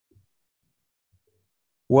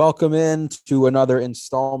Welcome in to another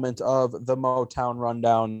installment of the Motown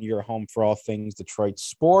Rundown, your home for all things Detroit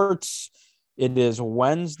sports. It is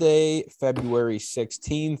Wednesday, February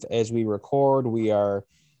 16th. As we record, we are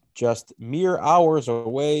just mere hours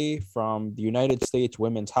away from the United States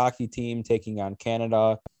women's hockey team taking on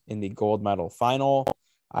Canada in the gold medal final.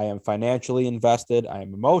 I am financially invested, I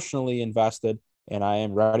am emotionally invested, and I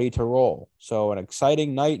am ready to roll. So an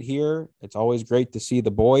exciting night here. It's always great to see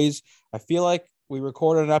the boys. I feel like we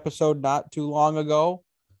recorded an episode not too long ago,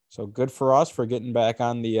 so good for us for getting back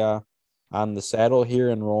on the saddle here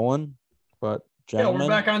and rolling. But gentlemen, we're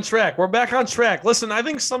back on track. We're back on track. Listen, I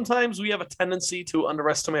think sometimes we have a tendency to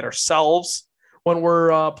underestimate ourselves when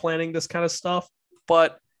we're planning this kind of stuff,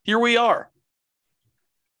 but here we are.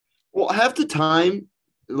 Well, half the time,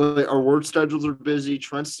 like, our work schedules are busy.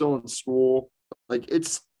 Trent's still in school. Like,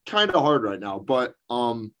 it's kind of hard right now. But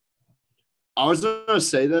I was gonna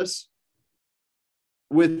say this.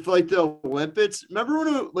 With like the Olympics,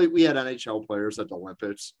 remember when we had NHL players at the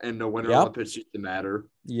Olympics and the Winter Olympics used to matter?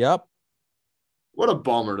 Yep. What a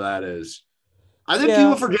bummer that is. I think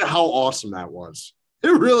people forget how awesome that was. It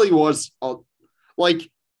really was. No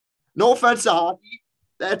offense to hockey,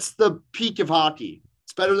 that's the peak of hockey.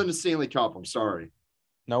 It's better than the Stanley Cup. I'm sorry.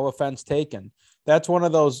 No offense taken. That's one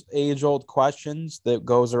of those age-old questions that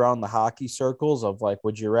goes around the hockey circles of like,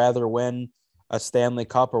 would you rather win a Stanley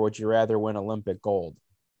Cup or would you rather win Olympic gold?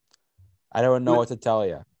 I don't know what to tell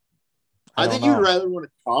you. I think you'd rather win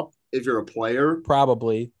a cup if you're a player.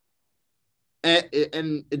 Probably. And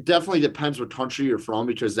it definitely depends what country you're from,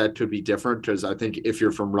 because that could be different. Because I think if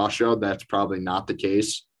you're from Russia, that's probably not the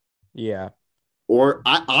case. Yeah. Or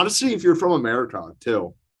honestly, if you're from America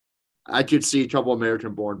too, I could see a couple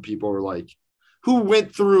American-born people who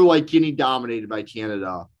went through getting dominated by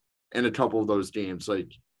Canada in a couple of those games.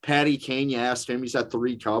 Like Patty Kane, you asked him, he's had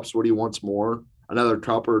 3 cups. What do you wants more? Another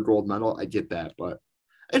cup or a gold medal? I get that, but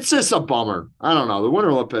it's just a bummer. I don't know. The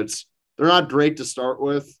Winter Olympics, they're not great to start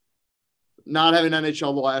with. Not having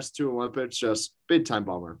NHL the last 2 Olympics, just big-time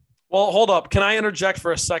bummer. Well, hold up. Can I interject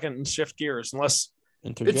for a second and shift gears?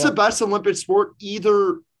 It's the best Olympic sport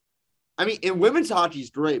either. I mean, in women's hockey is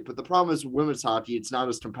great, but the problem is with women's hockey, it's not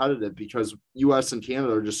as competitive because U.S. and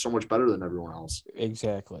Canada are just so much better than everyone else.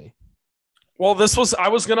 Exactly. Well, I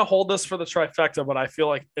was going to hold this for the trifecta, but I feel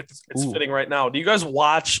like it's fitting right now. Do you guys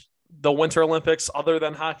watch the Winter Olympics other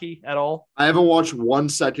than hockey at all? I haven't watched 1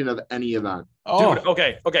 second of any event. Oh. Dude,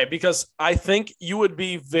 okay, because I think you would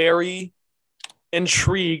be very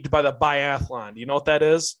intrigued by the biathlon. Do you know what that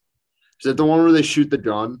is? Is it the one where they shoot the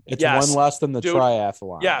gun? It's one less than the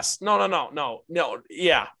triathlon. Yes. No.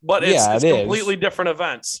 Yeah. But it's completely different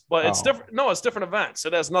events. But it's different. No, it's different events.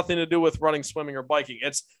 It has nothing to do with running, swimming, or biking.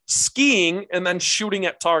 It's skiing and then shooting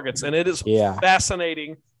at targets. And it is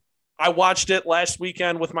fascinating. I watched it last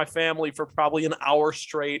weekend with my family for probably an hour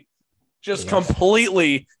straight. Just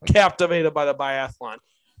completely captivated by the biathlon.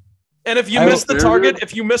 And if you miss the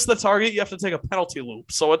target, you have to take a penalty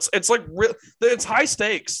loop. So it's high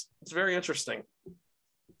stakes. It's very interesting.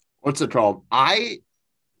 What's it called?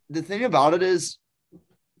 The thing about it is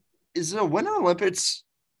the Winter Olympics.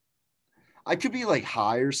 I could be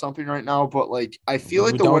high or something right now, but I feel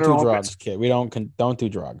like the Winter Olympics. Drugs, kid. We don't do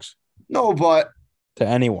drugs. No, but to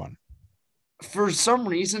anyone. For some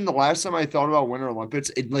reason, the last time I thought about Winter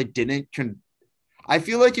Olympics, it didn't. I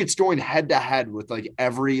feel like it's going head to head with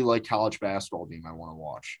every college basketball game I want to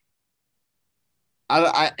watch.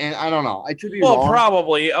 I don't know. I could be wrong.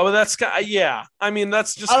 Probably. Oh, I mean,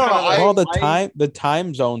 that's just the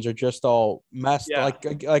time zones are just all messed. Yeah.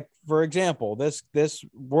 Like for example, this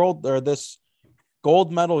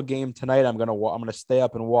gold medal game tonight. I'm gonna stay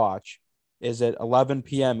up and watch. Is at 11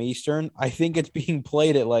 p.m. Eastern. I think it's being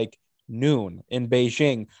played at noon in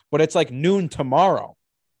Beijing, but it's noon tomorrow.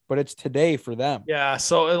 But it's today for them. Yeah,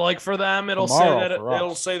 so for them, it'll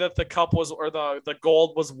say that the cup was or the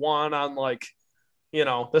gold was won on the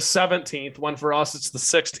 17th, when for us it's the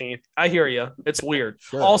 16th. I hear you. It's weird.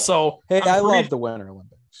 Sure. Also, I love the Winter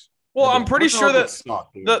Olympics. Well, I'm pretty sure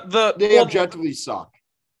that they objectively suck.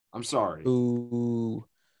 I'm sorry. Ooh.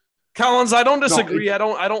 Collins, I don't disagree. I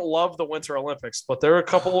don't love the Winter Olympics, but there are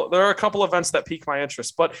a couple events that pique my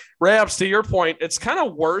interest. But Rabs, to your point, it's kind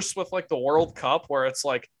of worse with the World Cup, where it's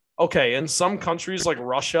okay, in some countries like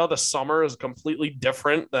Russia, the summer is completely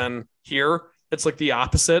different than here. It's the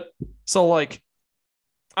opposite. So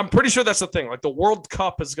I'm pretty sure that's the thing. The World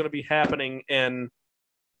Cup is going to be happening in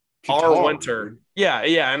our winter. Yeah,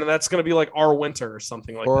 and that's going to be our winter or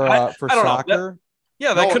something like that. For soccer.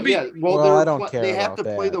 That could be. Yeah. Well, I don't care. They have to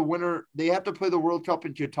play the winter. They have to play the World Cup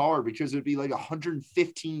in Qatar because it'd be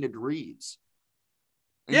 115 degrees.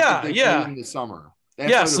 In the summer.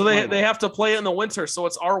 So they have to play it in the winter. So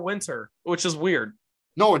it's our winter, which is weird.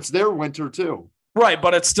 No, it's their winter too. Right,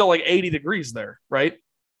 but it's still like 80 degrees there, right?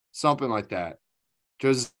 Something like that.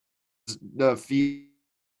 Because the feet.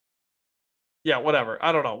 Yeah, whatever.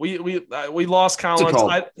 I don't know. We lost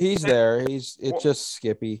Collins. He's there. It's just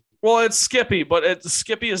Skippy. Well, it's Skippy, but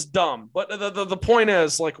Skippy is dumb. But the point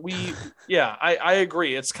is, like, I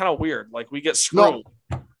agree. It's kind of weird. Like, we get screwed.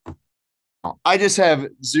 No, I just have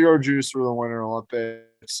zero juice for the Winter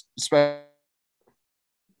Olympics.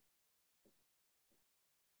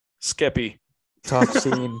 Skippy. Tough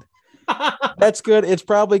scene. That's good. It's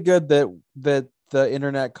probably good that the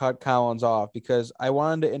internet cut Collins off, because I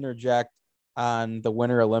wanted to interject on the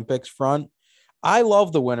Winter Olympics front. I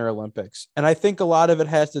love the Winter Olympics, and I think a lot of it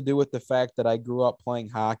has to do with the fact that I grew up playing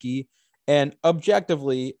hockey, and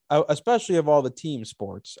objectively, especially of all the team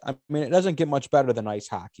sports, I mean, it doesn't get much better than ice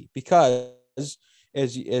hockey, because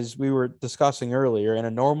as we were discussing earlier, in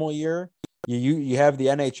a normal year, you have the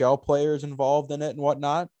NHL players involved in it and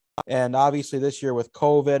whatnot. And obviously this year with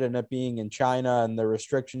COVID and it being in China and the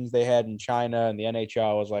restrictions they had in China, and the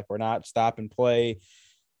NHL was like, we're not stop and play.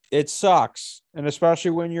 It sucks. And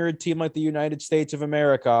especially when you're a team like the United States of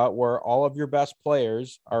America, where all of your best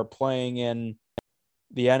players are playing in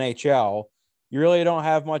the NHL, you really don't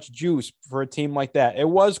have much juice for a team like that. It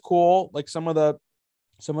was cool. Like some of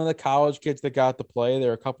the college kids that got to play, there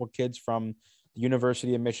were a couple of kids from the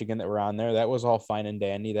University of Michigan that were on there. That was all fine and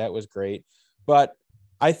dandy. That was great. But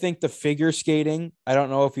I think the figure skating, I don't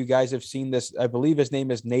know if you guys have seen this. I believe his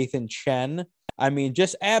name is Nathan Chen. I mean,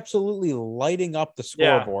 just absolutely lighting up the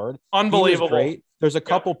scoreboard. Yeah, unbelievable. Great. There's a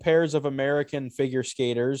couple pairs of American figure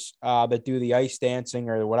skaters that do the ice dancing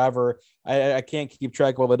or whatever. I can't keep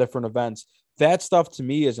track of all the different events. That stuff to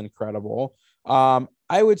me is incredible. I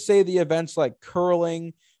would say the events like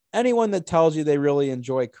curling, anyone that tells you they really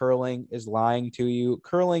enjoy curling is lying to you.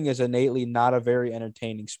 Curling is innately not a very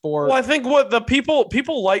entertaining sport. Well, I think what the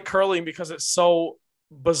people like curling because it's so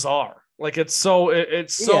bizarre. Like it's so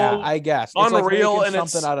I guess unreal, like and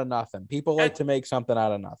something it's out of nothing. People like to make something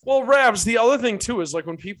out of nothing. Well, Rabs, the other thing too is like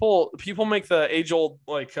when people make the age old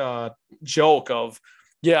joke of,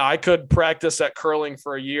 yeah, I could practice at curling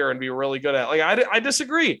for a year and be really good at it. Like I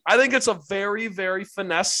disagree. I think it's a very, very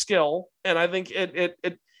finesse skill, and I think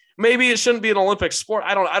it maybe it shouldn't be an Olympic sport.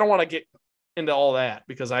 I don't want to get into all that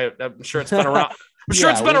because I'm sure it's been around. I'm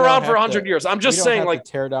sure it's been around for 100 years. I'm just saying, like,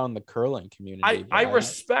 tear down the curling community. I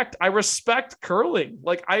respect curling.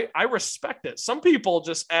 Like I respect it. Some people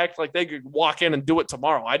just act like they could walk in and do it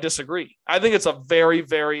tomorrow. I disagree. I think it's a very,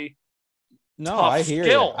 very I hear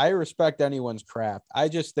you. I respect anyone's craft. I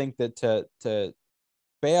just think that to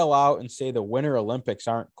bail out and say the Winter Olympics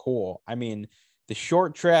aren't cool. I mean, the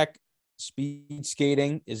short track speed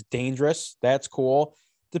skating is dangerous. That's cool.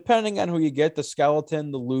 Depending on who you get, the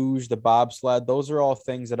skeleton, the luge, the bobsled, those are all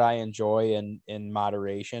things that I enjoy in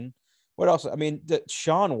moderation. What else? I mean,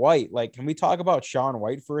 Shaun White, like, can we talk about Shaun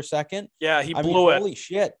White for a second? Yeah, he blew it. Holy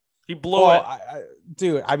shit. He blew it.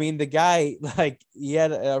 Dude, I mean, the guy, like, he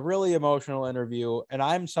had a really emotional interview, and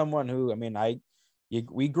I'm someone who, I mean,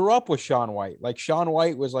 we grew up with Shaun White. Like, Shaun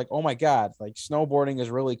White was like, oh my God, like, snowboarding is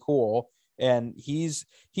really cool. And he's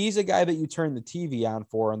a guy that you turn the TV on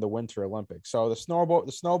for in the Winter Olympics. So the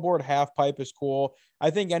snowboard half pipe is cool. I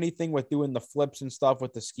think anything with doing the flips and stuff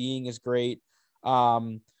with the skiing is great.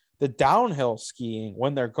 The downhill skiing,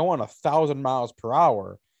 when they're going 1,000 miles per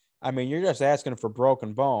hour, I mean, you're just asking for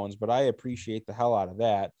broken bones, but I appreciate the hell out of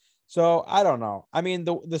that. So I don't know. I mean,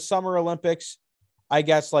 the Summer Olympics, I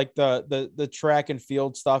guess, like the track and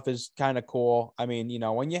field stuff is kind of cool. I mean, you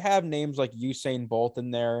know, when you have names like Usain Bolt in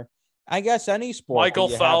there, I guess any sport. Michael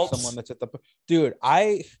Phelps. Someone that's at the dude.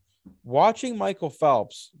 Watching Michael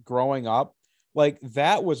Phelps growing up, like,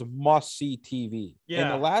 that was must see TV. Yeah.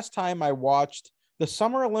 And the last time I watched the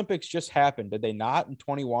Summer Olympics just happened. Did they not in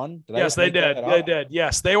 21? Yes, they did. They did.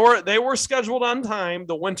 Yes, they were scheduled on time.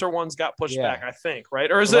 The winter ones got pushed back, I think,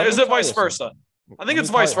 right? Or is it vice versa? I think it's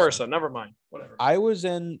vice versa. Never mind. Whatever. I was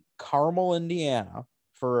in Carmel, Indiana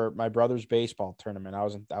for my brother's baseball tournament.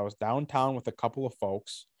 I was downtown with a couple of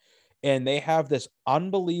folks. And they have this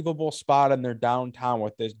unbelievable spot in their downtown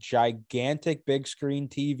with this gigantic big screen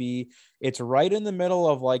TV. It's right in the middle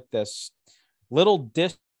of like this little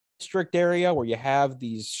district area where you have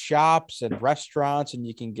these shops and restaurants and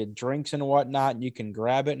you can get drinks and whatnot, and you can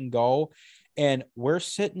grab it and go. And we're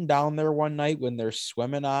sitting down there one night when they're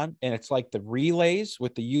swimming on, and it's like the relays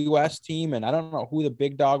with the U.S. team. And I don't know who the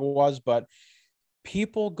big dog was, but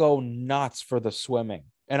people go nuts for the swimming.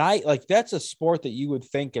 And that's a sport that you would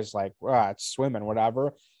think is like, it's swimming,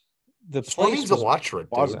 whatever. The swimming's a watch for it,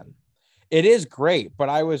 wasn't. It is great, but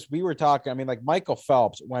we were talking, I mean, like Michael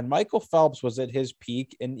Phelps, when Michael Phelps was at his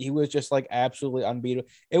peak and he was just like absolutely unbeatable,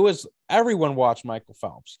 everyone watched Michael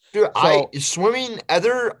Phelps. Dude, swimming, I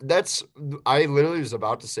literally was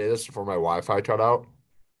about to say this before my Wi-Fi cut out.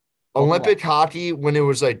 Olympic hockey, when it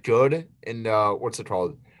was like good, and what's it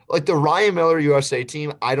called? Like the Ryan Miller USA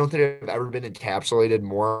team, I don't think I've ever been encapsulated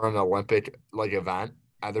more on an Olympic like event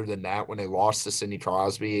other than that when they lost to Sidney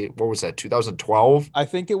Crosby. What was that, 2012? I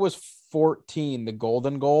think it was 14, the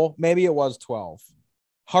golden goal. Maybe it was 12.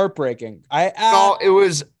 Heartbreaking. I think it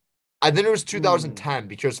was 2010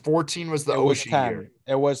 because 14 was the Oshie year.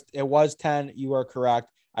 It was 10. You are correct.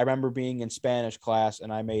 I remember being in Spanish class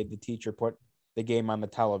and I made the teacher put the game on the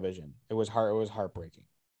television. It was heartbreaking.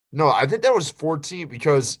 No, I think that was 14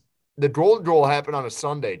 because the golden goal happened on a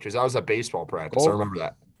Sunday because I was at baseball practice. I remember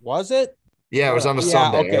that. Was it? Yeah, it was on a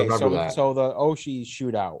Sunday. Okay, I remember that. So the Oshie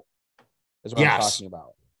shootout is what I'm talking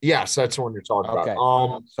about. Yes, that's the one you're talking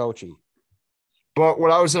about. Sochi. But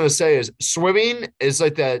what I was going to say is swimming is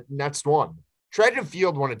like the next one. Track and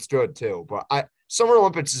field when it's good too. But Summer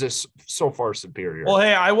Olympics is just so far superior. Well,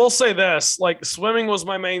 hey, I will say this. Like swimming was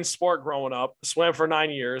my main sport growing up. Swam for 9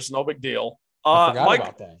 years. No big deal.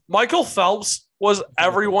 Michael Phelps was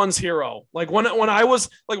everyone's hero. Like when I was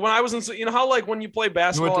in, you know how like when you play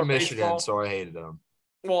basketball, you went to Michigan, so I hated him.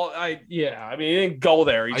 Well, I mean, he didn't go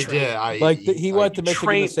there. He went to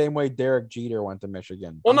Michigan the same way Derek Jeter went to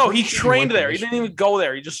Michigan. Well, no, he trained there. He didn't even go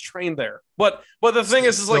there. He just trained there. But the thing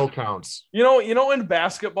is like counts. You know, in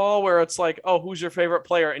basketball where it's like, oh, who's your favorite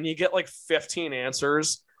player, and you get like 15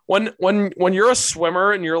 answers. When you're a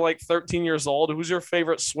swimmer and you're like 13 years old, who's your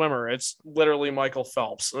favorite swimmer? It's literally Michael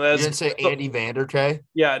Phelps. You didn't say Andy Vanderkay?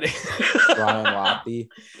 Yeah. Ryan Lochte.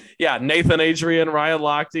 Yeah, Nathan Adrian, Ryan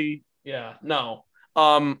Lochte. Yeah, no.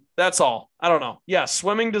 That's all. I don't know. Yeah,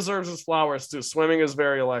 swimming deserves its flowers too. Swimming is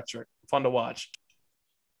very electric. Fun to watch.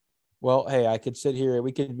 Well, hey, I could sit here.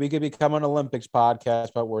 We could become an Olympics podcast,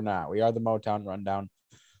 but we're not. We are the Motown Rundown.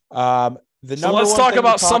 So let's talk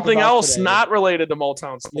about something else today, not related to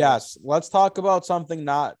Motown sports. Yes, let's talk about something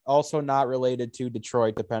not related to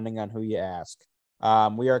Detroit, depending on who you ask.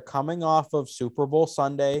 We are coming off of Super Bowl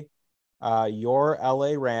Sunday. Your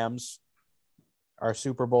LA Rams are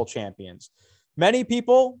Super Bowl champions. Many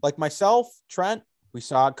people, like myself, Trent, we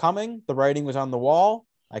saw it coming. The writing was on the wall.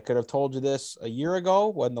 I could have told you this a year ago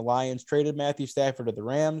when the Lions traded Matthew Stafford to the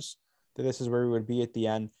Rams, that this is where we would be at the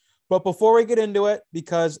end. But before we get into it,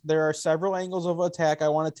 because there are several angles of attack I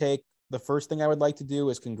want to take, the first thing I would like to do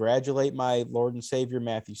is congratulate my Lord and Savior,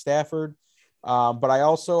 Matthew Stafford. But I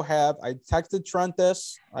texted Trent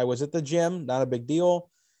this. I was at the gym, not a big deal.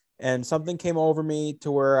 And something came over me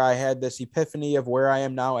to where I had this epiphany of where I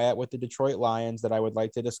am now at with the Detroit Lions that I would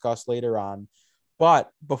like to discuss later on.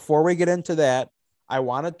 But before we get into that, I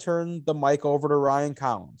want to turn the mic over to Ryan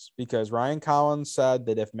Collins, because Ryan Collins said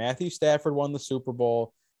that if Matthew Stafford won the Super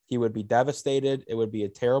Bowl, he would be devastated. It would be a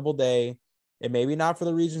terrible day. And maybe not for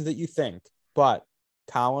the reasons that you think. But,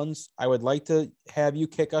 Collins, I would like to have you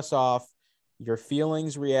kick us off. Your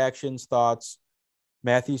feelings, reactions, thoughts.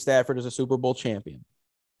 Matthew Stafford is a Super Bowl champion.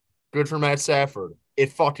 Good for Matt Stafford.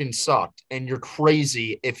 It fucking sucked. And you're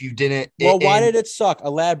crazy if you didn't. Well, why did it suck?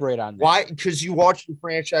 Elaborate on that. Why? Because you watched the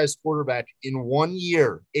franchise quarterback in 1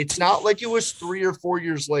 year. It's not like it was 3 or 4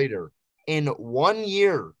 years later. In 1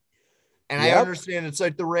 year. And I understand it's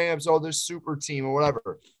like the Rams, this super team or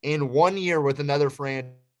whatever. In 1 year with another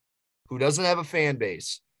franchise who doesn't have a fan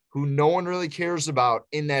base, who no one really cares about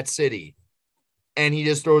in that city, and he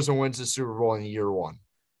just throws and wins the Super Bowl in year one.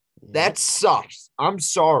 Yep. That sucks. I'm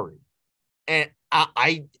sorry. And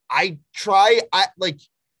I'm try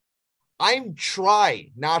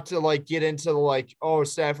not to get into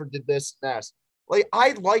Stafford did this and that.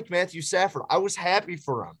 I like Matthew Stafford. I was happy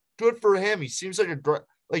for him. Good for him. He seems like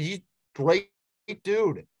he's great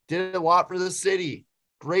dude. Did a lot for the city.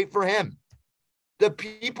 Great for him. The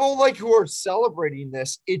people who are celebrating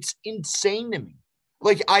this, it's insane to me.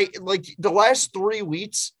 The last 3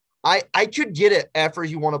 weeks, I could get it after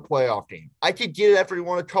he won a playoff game. I could get it after he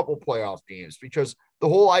won a couple playoff games, because the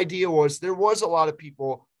whole idea was there was a lot of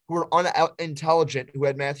people who were unintelligent who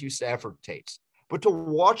had Matthew Stafford takes. But to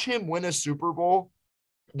watch him win a Super Bowl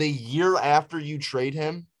the year after you trade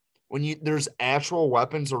him, when there's actual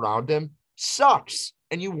weapons around him, sucks.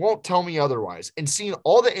 And you won't tell me otherwise. And seeing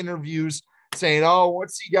all the interviews saying,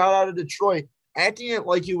 once he got out of Detroit, acting it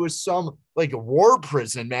like it was some war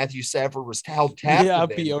prison Matthew Stafford was held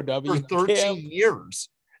captive in for 13 years.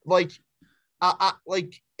 It's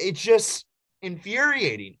just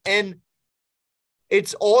infuriating. And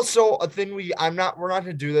it's also a thing we're not going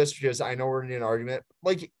to do this because I know we're in an argument.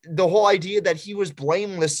 Like the whole idea that he was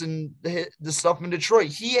blameless in the stuff in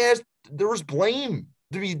Detroit. There was blame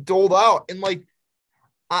to be doled out. And like,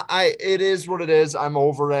 it is what it is. I'm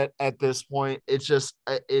over it at this point. It's just,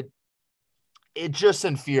 it just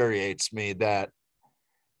infuriates me that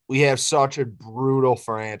we have such a brutal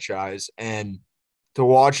franchise, and to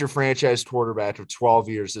watch your franchise quarterback of 12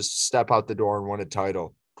 years just step out the door and win a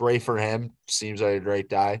title. Great for him. Seems like a great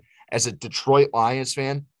guy. As a Detroit Lions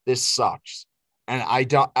fan, this sucks. And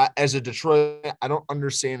as a Detroit, I don't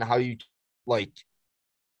understand how you like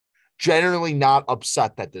generally not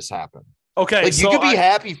upset that this happened. Okay. Like, you could be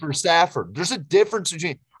happy for Stafford. There's a difference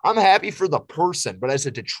between I'm happy for the person, but as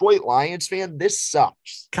a Detroit Lions fan, this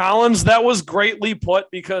sucks. Collins, that was greatly put,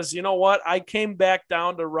 because you know what? I came back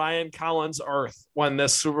down to Ryan Collins' earth when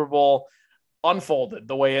this Super Bowl unfolded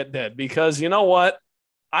the way it did, because you know what?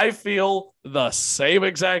 I feel the same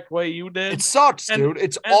exact way you did. It sucks, dude.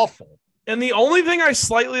 It's awful. And the only thing I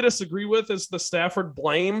slightly disagree with is the Stafford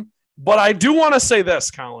blame. But I do want to say this,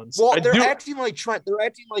 Collins. Well, they're acting like Trent. They're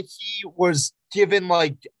acting like he was given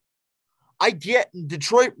like. I get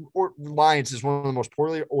Detroit Lions is one of the most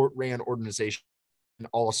poorly ran organizations in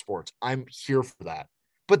all of sports. I'm here for that.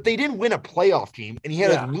 But they didn't win a playoff game, and he had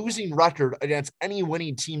a losing record against any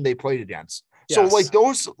winning team they played against. Yes. So like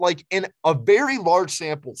those, like in a very large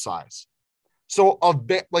sample size. So a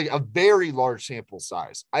very large sample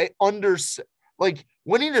size. I understand. Like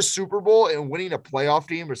winning a Super Bowl and winning a playoff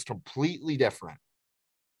game is completely different.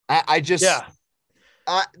 I just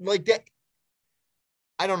like that.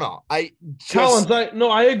 I don't know. Collins,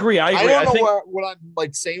 I agree. I don't know what I'm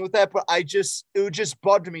like saying with that, but it would just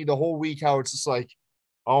bugged me the whole week how it's just like,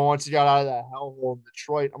 oh, once he got out of that hellhole in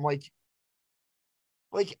Detroit, I'm like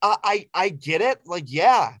I get it. Like,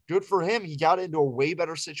 yeah, good for him. He got into a way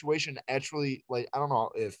better situation. Actually, like, I don't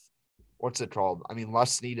know if what's it called? I mean,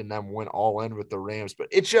 Les Snead and them went all in with the Rams, but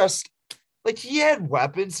it just like he had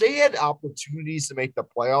weapons. They had opportunities to make the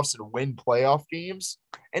playoffs and win playoff games,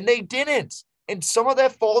 and they didn't. And some of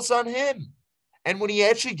that falls on him. And when he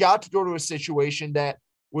actually got to go to a situation that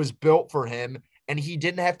was built for him and he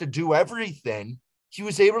didn't have to do everything, he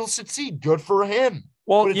was able to succeed. Good for him.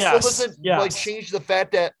 Well, but it still doesn't like change the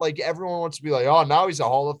fact that like everyone wants to be like, oh, now he's a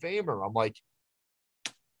Hall of Famer. I'm like,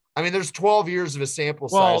 I mean, there's 12 years of a sample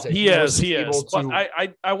size. Well, he is.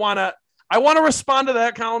 But I want to respond to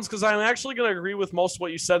that, Collins, because I'm actually going to agree with most of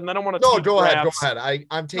what you said, and then I want to. No, go ahead.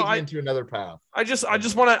 I'm taking into another path. I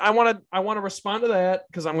want to respond to that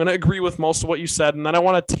because I'm going to agree with most of what you said, and then I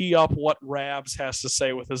want to tee up what Rabs has to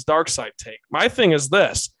say with his dark side take. My thing is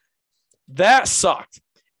this: that sucked.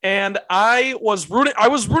 And I was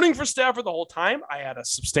rooting for Stafford the whole time. I had a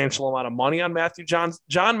substantial amount of money on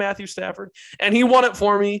John Matthew Stafford, and he won it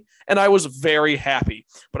for me, and I was very happy.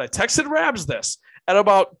 But I texted Rabs this. At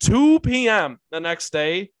about 2 p.m. the next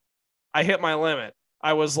day, I hit my limit.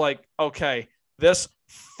 I was like, okay, this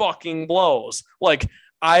fucking blows. Like,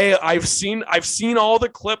 I've seen all the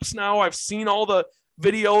clips now. I've seen all the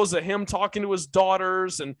videos of him talking to his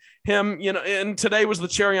daughters and him, and today was the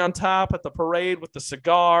cherry on top at the parade with the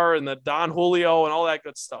cigar and the Don Julio and all that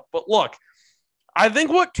good stuff. But look, I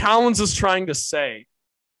think what Collins is trying to say,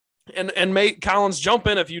 and make Collins jump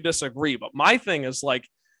in if you disagree, but my thing is like,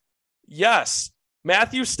 yes,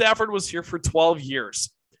 Matthew Stafford was here for 12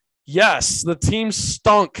 years. Yes, the team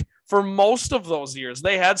stunk for most of those years.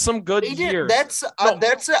 They had some good years. That's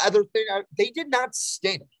the other thing. They did not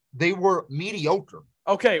stink. They were mediocre.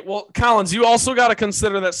 Okay, well, Collins, you also got to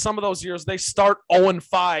consider that some of those years they start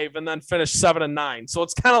 0-5 and then finish 7-9. So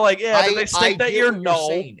it's kind of like, did they stink that year?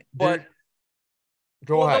 No, but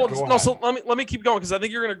go ahead. No, so let me keep going because I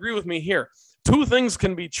think you're going to agree with me here. Two things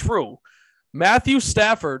can be true. Matthew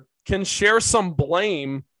Stafford can share some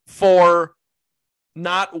blame for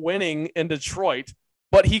not winning in Detroit,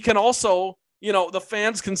 but he can also, the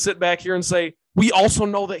fans can sit back here and say, we also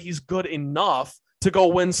know that he's good enough to go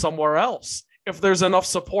win somewhere else if there's enough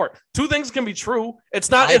support. Two things can be true.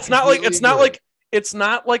 It's not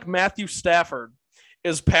like Matthew Stafford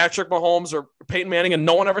is Patrick Mahomes or Peyton Manning, and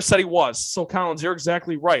no one ever said he was. So Collins, you're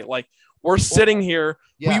exactly right. Like, we're sitting here.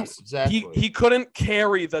 Yes, exactly. He couldn't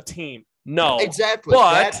carry the team. No, exactly.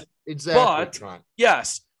 But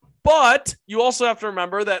yes, but you also have to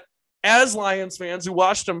remember that as Lions fans who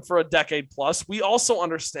watched him for a decade plus, we also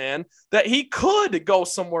understand that he could go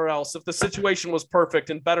somewhere else if the situation was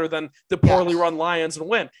perfect and better than the poorly run Lions and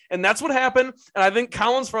win. And that's what happened. And I think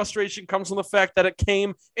Collins' frustration comes from the fact that it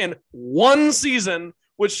came in one season,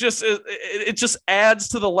 which just adds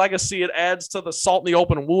to the legacy. It adds to the salt in the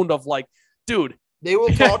open wound of like, dude, They will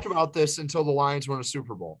talk about this until the Lions win a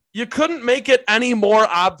Super Bowl. You couldn't make it any more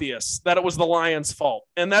obvious that it was the Lions' fault.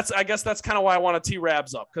 And I guess that's kind of why I want to tee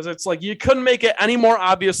Rabs up, because it's like you couldn't make it any more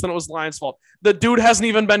obvious than it was the Lions' fault. The dude hasn't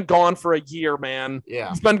even been gone for a year, man. Yeah.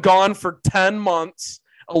 He's been gone for 10 months,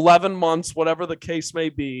 11 months, whatever the case may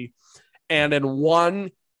be. And in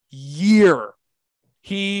 1 year,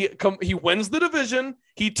 he wins the division.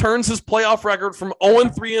 He turns his playoff record from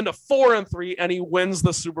 0-3 into 4-3, and he wins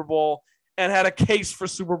the Super Bowl. And had a case for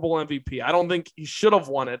Super Bowl MVP. I don't think he should have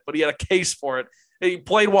won it, but he had a case for it. He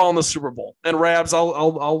played well in the Super Bowl. And Rabs,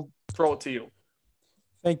 I'll throw it to you.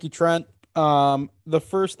 Thank you, Trent. The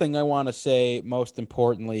first thing I want to say, most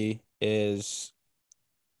importantly, is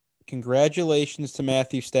congratulations to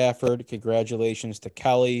Matthew Stafford. Congratulations to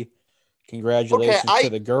Kelly. Congratulations to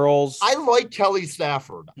the girls. I like Kelly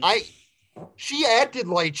Stafford. She acted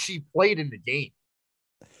like she played in the game.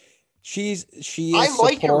 She is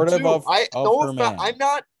supportive of her man.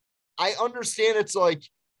 I understand it's like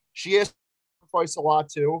she has to sacrifice a lot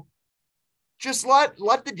too. Just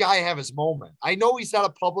let the guy have his moment. I know he's not a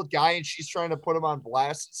public guy and she's trying to put him on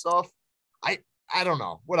blast and stuff. I don't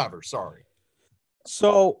know. Whatever. Sorry.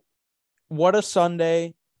 So what a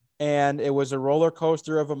Sunday. And it was a roller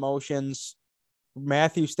coaster of emotions.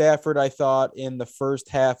 Matthew Stafford, I thought in the first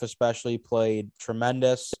half especially, played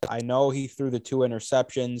tremendous. I know he threw the 2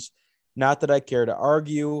 interceptions. Not that I care to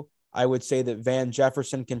argue. I would say that Van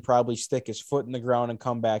Jefferson can probably stick his foot in the ground and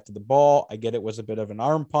come back to the ball. I get it was a bit of an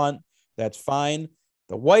arm punt. That's fine.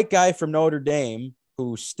 The white guy from Notre Dame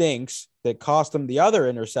who stinks, that cost him the other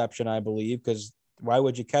interception, I believe, because why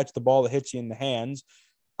would you catch the ball that hits you in the hands?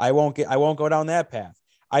 I won't go down that path.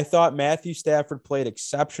 I thought Matthew Stafford played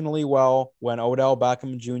exceptionally well when Odell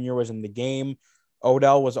Beckham Jr. was in the game.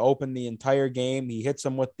 Odell was open the entire game. He hits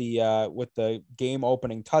him with the game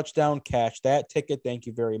opening touchdown. Cash that ticket. Thank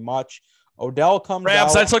you very much. Odell comes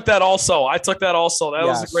Rams, out. I took that also. That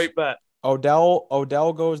was a great bet.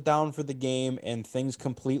 Odell goes down for the game and things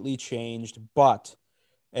completely changed. But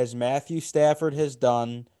as Matthew Stafford has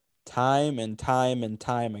done time and time and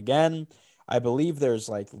time again, I believe there's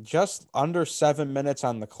like just under 7 minutes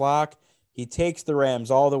on the clock. He takes the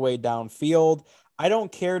Rams all the way downfield. I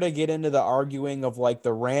don't care to get into the arguing of like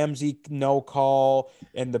the Ramsey no call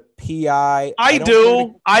and the PI. I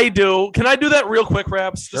do. Can I do that real quick,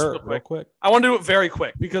 Rabs? Sure, just real quick. I want to do it very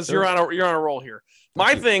quick because you're on a roll here.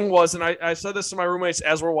 My thing was, and I said this to my roommates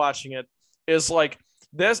as we're watching it, is like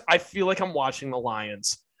this. I feel like I'm watching the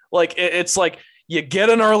Lions. Like it's like you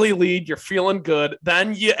get an early lead, you're feeling good.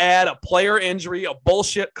 Then you add a player injury, a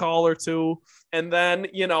bullshit call or two. And then,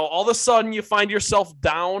 all of a sudden you find yourself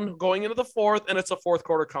down going into the fourth, and it's a fourth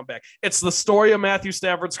quarter comeback. It's the story of Matthew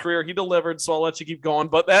Stafford's career. He delivered, so I'll let you keep going.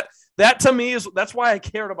 But that to me that's why I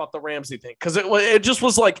cared about the Ramsey thing, because it just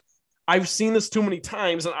was like, I've seen this too many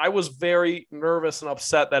times, and I was very nervous and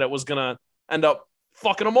upset that it was going to end up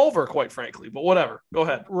fucking him over, quite frankly. But whatever. Go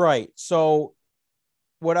ahead. Right. So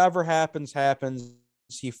whatever happens.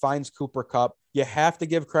 He finds Cooper Kupp. You have to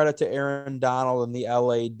give credit to Aaron Donald and the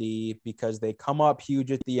LAD because they come up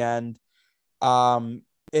huge at the end. And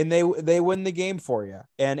they win the game for you.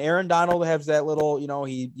 And Aaron Donald has that little,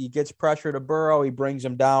 he gets pressure to Burrow. He brings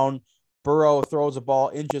him down. Burrow throws a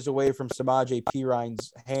ball inches away from Samaje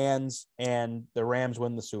Perine's hands, and the Rams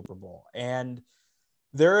win the Super Bowl. And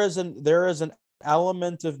there is an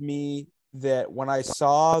element of me that when I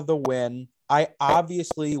saw the win, I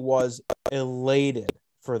obviously was elated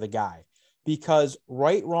for the guy. Because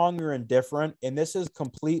right, wrong, or indifferent, and this is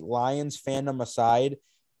complete Lions fandom aside,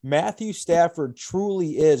 Matthew Stafford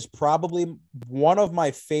truly is probably one of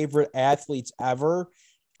my favorite athletes ever.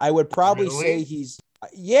 I would probably say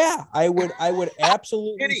I would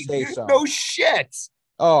absolutely say so. No shit.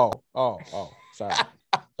 Oh,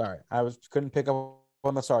 sorry. I couldn't pick up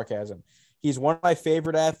on the sarcasm. He's one of my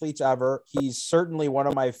favorite athletes ever. He's certainly one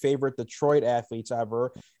of my favorite Detroit athletes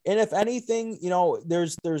ever. And if anything,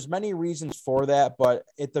 there's many reasons for that, but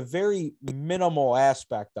at the very minimal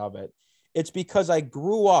aspect of it, it's because I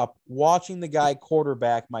grew up watching the guy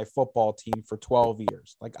quarterback my football team for 12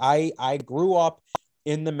 years. Like I grew up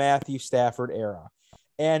in the Matthew Stafford era.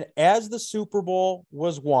 And as the Super Bowl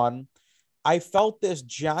was won, I felt this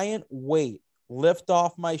giant weight lift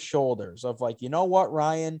off my shoulders of like, you know what,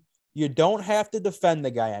 Ryan? You don't have to defend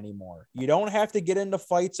the guy anymore. You don't have to get into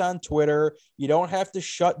fights on Twitter. You don't have to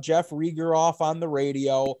shut Jeff Rieger off on the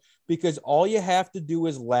radio, because all you have to do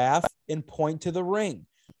is laugh and point to the ring.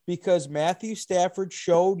 Because Matthew Stafford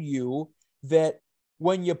showed you that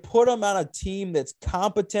when you put him on a team that's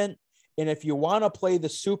competent, and if you want to play the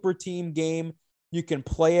super team game, you can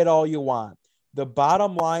play it all you want. The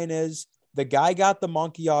bottom line is The guy got the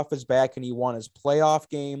monkey off his back and he won his playoff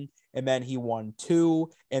game. And then he won 2.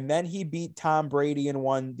 And then he beat Tom Brady and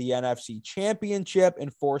won the NFC Championship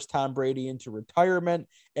and forced Tom Brady into retirement.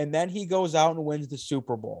 And then he goes out and wins the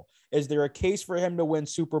Super Bowl. Is there a case for him to win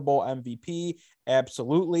Super Bowl MVP?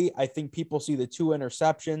 Absolutely. I think people see the 2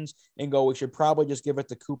 interceptions and go, we should probably just give it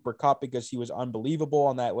to Cooper Kupp because he was unbelievable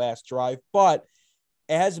on that last drive. But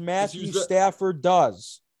as Matthew Stafford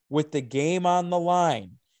does with the game on the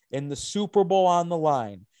line and the Super Bowl on the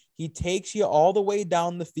line, he takes you all the way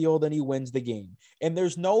down the field and he wins the game. And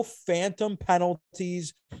there's no phantom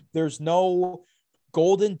penalties. There's no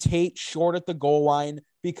Golden Tate short at the goal line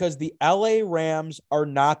because the LA Rams are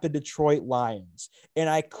not the Detroit Lions. And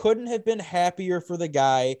I couldn't have been happier for the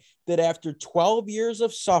guy that after 12 years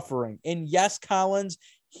of suffering, and yes, Collins,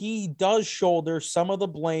 he does shoulder some of the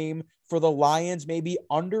blame for the Lions maybe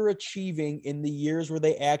underachieving in the years where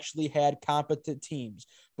they actually had competent teams.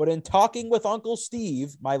 But in talking with Uncle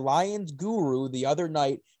Steve, my Lions guru, the other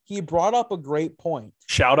night, he brought up a great point.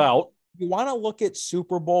 Shout out. You want to look at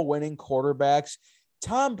Super Bowl winning quarterbacks.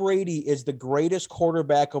 Tom Brady is the greatest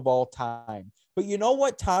quarterback of all time. But you know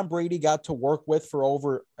what Tom Brady got to work with for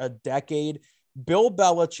over a decade? Bill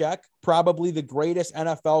Belichick, probably the greatest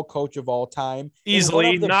NFL coach of all time.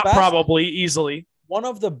 Easily, not probably, easily. One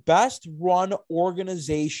of the best run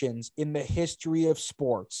organizations in the history of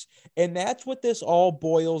sports. And that's what this all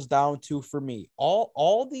boils down to for me.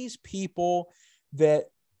 All these people that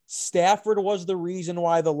Stafford was the reason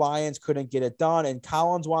why the Lions couldn't get it done. And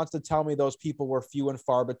Collins wants to tell me those people were few and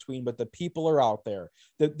far between, but the people are out there.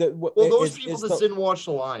 Those people just didn't watch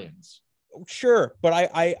the Lions. Sure. But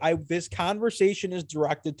I this conversation is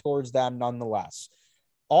directed towards them nonetheless.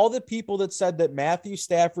 All the people that said that Matthew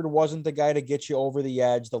Stafford wasn't the guy to get you over the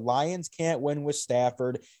edge. The Lions can't win with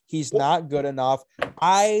Stafford. He's not good enough.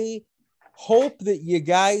 I hope that you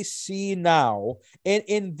guys see now,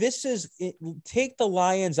 and this is take the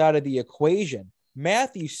Lions out of the equation.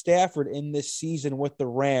 Matthew Stafford in this season with the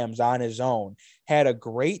Rams on his own had a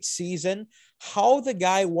great season. How the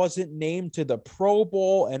guy wasn't named to the Pro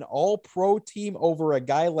Bowl and All-Pro team over a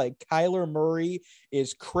guy like Kyler Murray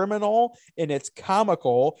is criminal and it's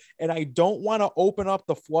comical. And I don't want to open up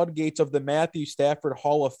the floodgates of the Matthew Stafford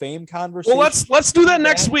Hall of Fame conversation. Well, let's do that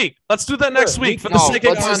next week. Let's do that next week for the sake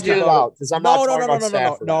of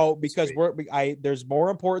No, because there's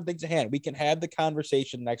more important things at hand. We can have the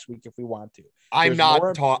conversation next week if we want to.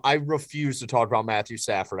 I refuse to talk about Matthew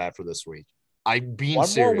Stafford after this week. I'm being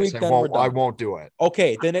serious. I won't do it.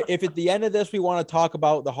 Okay, then if at the end of this we want to talk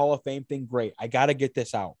about the Hall of Fame thing, great. I got to get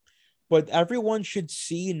this out. But everyone should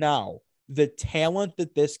see now the talent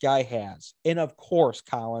that this guy has. And of course,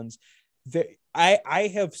 Collins,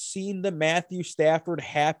 I have seen the Matthew Stafford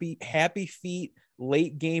happy feet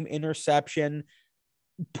late game interception,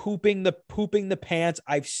 pooping the pants.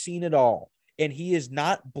 I've seen it all. And he is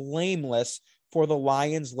not blameless for the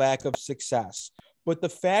Lions' lack of success. But the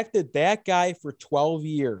fact that guy for 12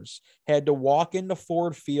 years had to walk into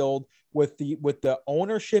Ford Field with the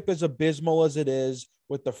ownership as abysmal as it is,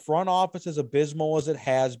 with the front office as abysmal as it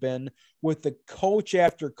has been, with the coach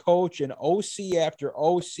after coach and OC after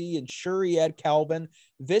OC, and sure he had Calvin,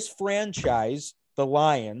 this franchise, the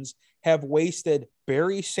Lions, have wasted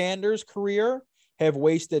Barry Sanders' career, have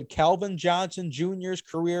wasted Calvin Johnson Jr.'s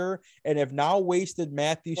career, and have now wasted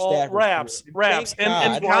Matthew Stafford. Raps.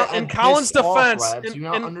 In Collins' defense, do you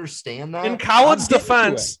not understand that? In Collins'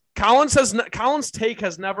 defense, Collins' take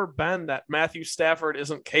has never been that Matthew Stafford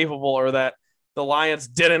isn't capable or that the Lions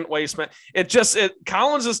didn't waste.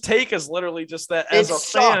 Collins' take is literally just that as a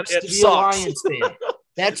fan, it sucks.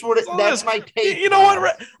 That's my take. You know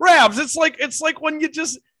what, Raps? It's like when you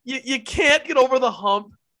can't get over the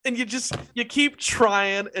hump. And you keep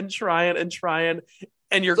trying, and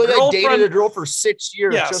your girlfriend. I dated a girl for 6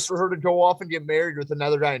 years just for her to go off and get married with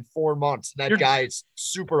another guy in 4 months. And that guy is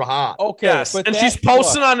super hot. Okay, yes. And she's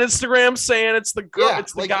posting on Instagram saying it's the girl,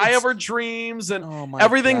 it's the guy of her dreams, and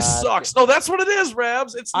everything sucks. No, that's what it is,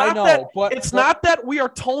 Rabs. It's not not that we are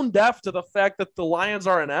tone deaf to the fact that the Lions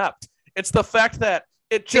are inept. It's the fact that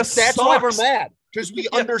that's sucks. Why we're mad, because we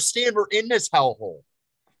understand we're in this hellhole.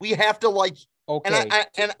 We have to Okay.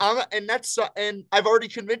 And I've already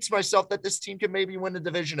convinced myself that this team can maybe win the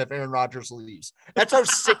division if Aaron Rodgers leaves. That's how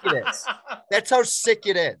sick it is. That's how sick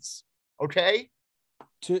it is. Okay.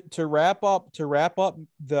 To wrap up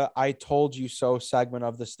the I told you so segment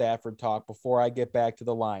of the Stafford talk before I get back to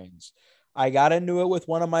the Lions. I got into it with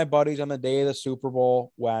one of my buddies on the day of the Super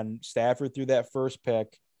Bowl when Stafford threw that first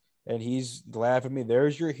pick, and he's laughing at me.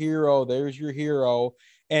 There's your hero. There's your hero.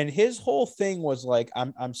 And his whole thing was like,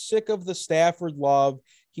 I'm sick of the Stafford love.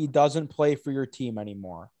 he doesn't play for your team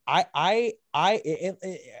anymore. I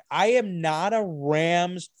am not a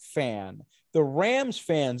Rams fan. The Rams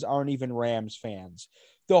fans aren't even Rams fans.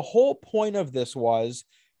 The whole point of this was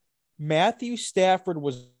Matthew Stafford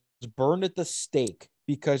was burned at the stake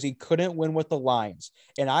because he couldn't win with the Lions.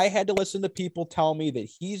 And I had to listen to people tell me that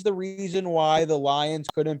he's the reason why the Lions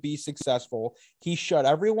couldn't be successful. He shut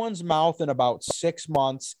everyone's mouth in about 6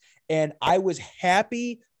 months. And I was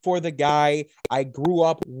happy for the guy I grew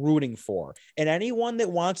up rooting for. And anyone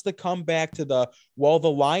that wants to come back to the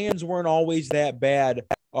Lions weren't always that bad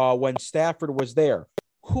when Stafford was there.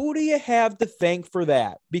 Who do you have to thank for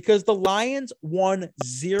that? Because the Lions won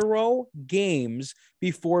 0 games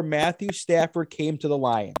before Matthew Stafford came to the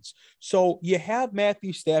Lions. So you have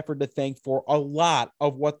Matthew Stafford to thank for a lot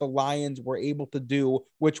of what the Lions were able to do,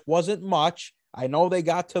 which wasn't much. I know they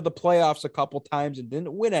got to the playoffs a couple times and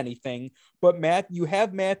didn't win anything, but you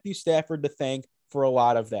have Matthew Stafford to thank for a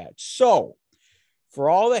lot of that. So for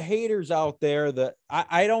all the haters out there, that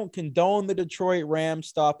I don't condone the Detroit Rams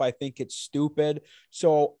stuff. I think it's stupid.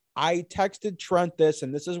 So I texted Trent this,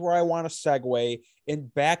 and this is where I want to segue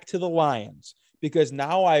and back to the Lions, because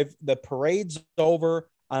now the parade's over.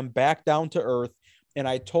 I'm back down to earth. And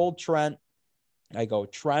I told Trent,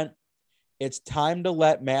 Trent, it's time to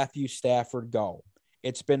let Matthew Stafford go.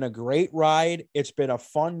 It's been a great ride. It's been a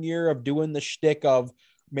fun year of doing the shtick of,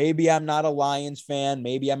 maybe I'm not a Lions fan.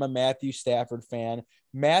 Maybe I'm a Matthew Stafford fan.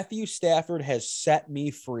 Matthew Stafford has set me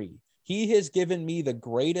free. He has given me the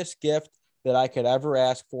greatest gift that I could ever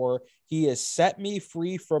ask for. He has set me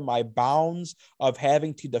free from my bounds of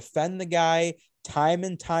having to defend the guy time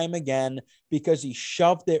and time again, because he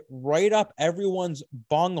shoved it right up everyone's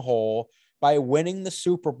bunghole by winning the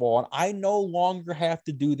Super Bowl. And I no longer have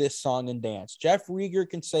to do this song and dance. Jeff Rieger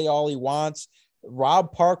can say all he wants.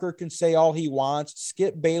 Rob Parker can say all he wants.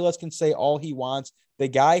 Skip Bayless can say all he wants. The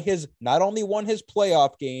guy has not only won his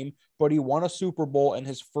playoff game, but he won a Super Bowl in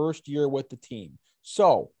his first year with the team.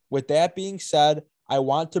 So with that being said, I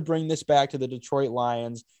want to bring this back to the Detroit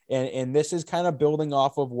Lions. And this is kind of building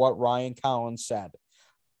off of what Ryan Collins said.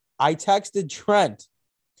 I texted Trent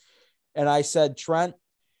and I said, Trent,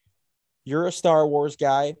 you're a Star Wars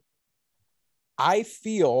guy. I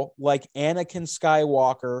feel like Anakin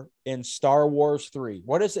Skywalker in Star Wars 3.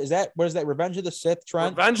 What is that? Revenge of the Sith,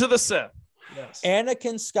 Trent? Revenge of the Sith. Yes.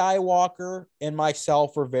 Anakin Skywalker and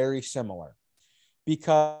myself are very similar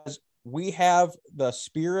because we have the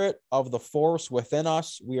spirit of the Force within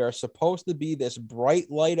us. We are supposed to be this bright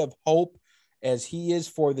light of hope, as he is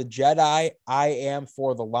for the Jedi. I am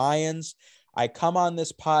for the Lions. I come on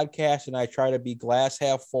this podcast and I try to be glass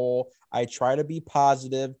half full. I try to be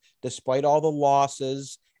positive despite all the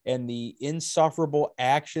losses and the insufferable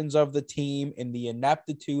actions of the team and the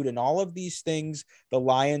ineptitude and all of these things the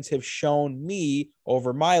Lions have shown me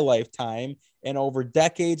over my lifetime and over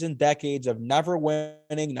decades and decades of never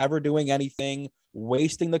winning, never doing anything,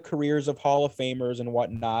 wasting the careers of Hall of Famers and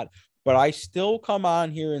whatnot. But I still come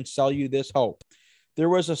on here and sell you this hope. There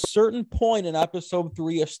was a certain point in episode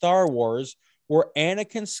 3 of Star Wars where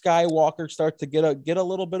Anakin Skywalker starts to get a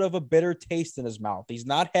little bit of a bitter taste in his mouth. He's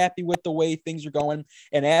not happy with the way things are going.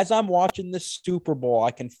 And as I'm watching this Super Bowl,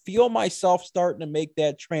 I can feel myself starting to make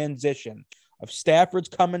that transition of Stafford's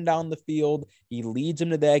coming down the field. He leads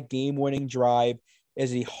him to that game-winning drive.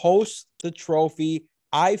 As he hosts the trophy,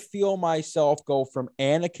 I feel myself go from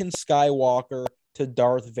Anakin Skywalker to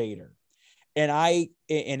Darth Vader. And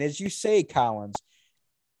as you say, Collins,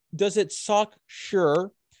 does it suck?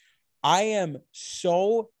 Sure. I am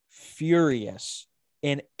so furious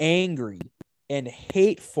and angry and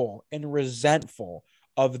hateful and resentful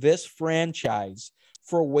of this franchise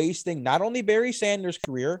for wasting not only Barry Sanders'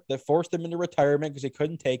 career that forced him into retirement because he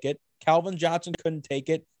couldn't take it. Calvin Johnson couldn't take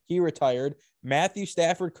it. He retired. Matthew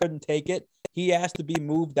Stafford couldn't take it. He asked to be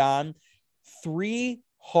moved on. 3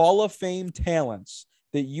 Hall of Fame talents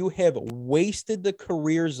that you have wasted the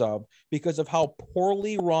careers of because of how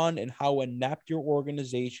poorly run and how inept your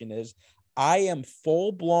organization is. I am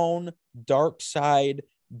full-blown dark side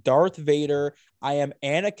Darth Vader. I am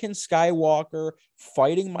Anakin Skywalker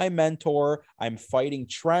fighting my mentor. I'm fighting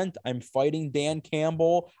Trent. I'm fighting Dan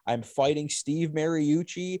Campbell. I'm fighting Steve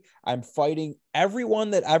Mariucci. I'm fighting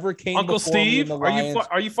everyone that ever came Uncle before Steve? me in the Lions.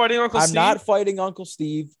 Are you fighting Uncle Steve? I'm not fighting Uncle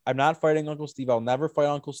Steve. I'm not fighting Uncle Steve. I'll never fight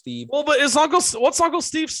Uncle Steve. Well, but what's Uncle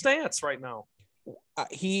Steve's stance right now?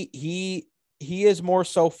 He is more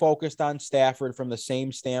so focused on Stafford from the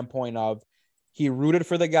same standpoint of he rooted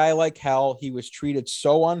for the guy like hell. He was treated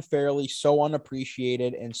so unfairly, so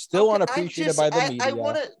unappreciated, and still unappreciated by the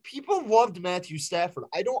media. People loved Matthew Stafford.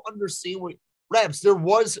 I don't understand what Rabs.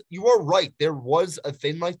 You are right. There was a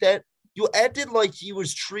thing like that, You acted like he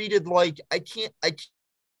was treated like I can't.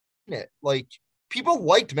 Like people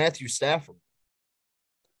liked Matthew Stafford.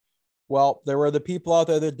 Well, there were the people out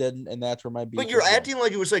there that didn't, and that's where my beef. But you're acting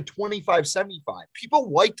like it was like 25-75.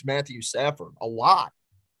 People liked Matthew Stafford a lot.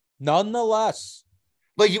 Nonetheless.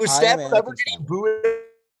 Like, was Stafford ever getting booed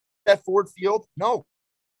at Ford Field? No.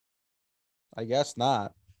 I guess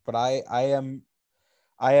not. But I am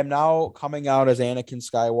now coming out as Anakin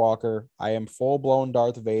Skywalker. I am full-blown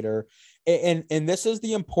Darth Vader. And this is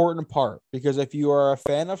the important part, because if you are a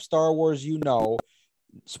fan of Star Wars, you know,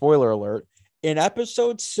 spoiler alert, in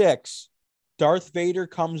episode 6, Darth Vader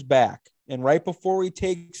comes back. And right before he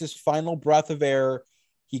takes his final breath of air,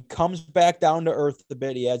 he comes back down to earth a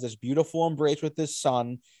bit. He has this beautiful embrace with his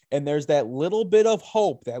son. And there's that little bit of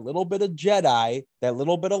hope, that little bit of Jedi, that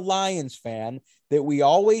little bit of Lions fan that we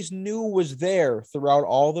always knew was there throughout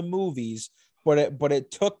all the movies. But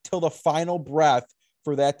it took till the final breath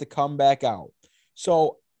for that to come back out.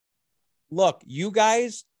 So, look, you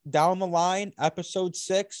guys down the line, episode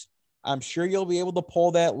 6, I'm sure you'll be able to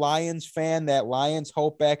pull that Lions fan, that Lions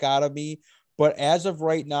hope back out of me. But as of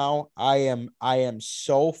right now, I am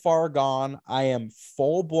so far gone. I am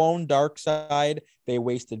full-blown dark side. They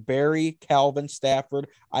wasted Barry, Calvin, Stafford.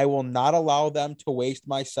 I will not allow them to waste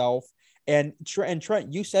myself. And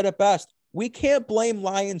Trent, you said it best. We can't blame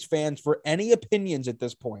Lions fans for any opinions at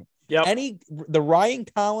this point. Yep. The Ryan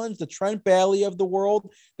Collins, the Trent Bailey of the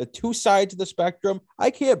world, the two sides of the spectrum.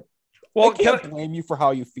 I can't blame you for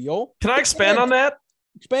how you feel. Can I expand on that?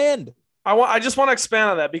 Expand. I just want to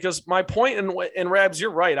expand on that, because my point in Rabs,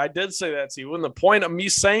 you're right. I did say that to you. And the point of me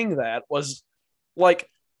saying that was, like,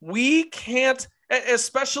 we can't,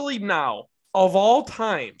 especially now, of all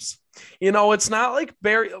times, you know, it's not like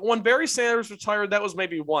when Barry Sanders retired, that was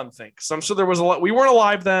maybe one thing. Because I'm sure there was a lot. We weren't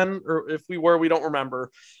alive then, or if we were, we don't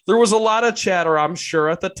remember. There was a lot of chatter, I'm sure,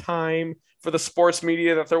 at the time, for the sports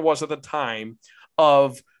media that there was at the time,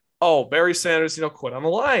 of, oh, Barry Sanders, quit on the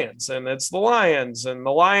Lions, and it's the Lions, and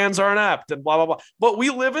the Lions are inept, and blah, blah, blah. But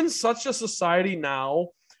we live in such a society now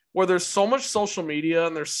where there's so much social media,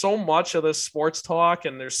 and there's so much of this sports talk,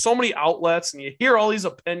 and there's so many outlets, and you hear all these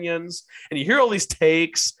opinions, and you hear all these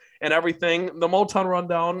takes and everything. The Motown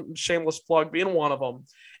Rundown, shameless plug, being one of them.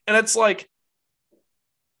 And it's like,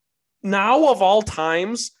 now of all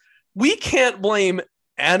times, we can't blame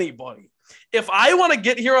anybody. If I want to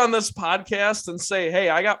get here on this podcast and say, hey,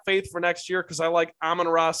 I got faith for next year because I like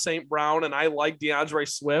Amon-Ra St. Brown and I like DeAndre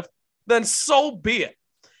Swift, then so be it.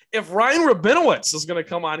 If Ryan Rabinowitz is going to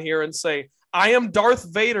come on here and say, I am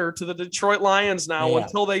Darth Vader to the Detroit Lions now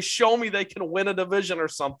until they show me they can win a division or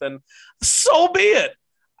something, so be it.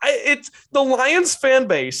 It's the Lions fan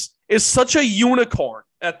base is such a unicorn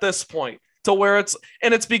at this point, to where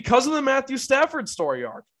it's because of the Matthew Stafford story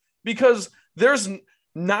arc, because there's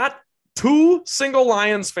not two single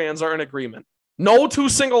Lions fans are in agreement. No two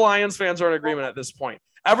single Lions fans are in agreement at this point.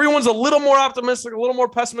 Everyone's a little more optimistic, a little more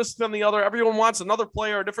pessimistic than the other. Everyone wants another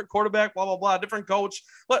player, a different quarterback, blah, blah, blah, different coach.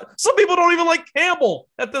 But some people don't even like Campbell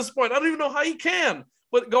at this point. I don't even know how he can.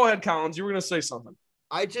 But go ahead, Collins. You were going to say something.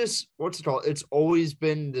 It's always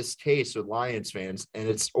been this case with Lions fans, and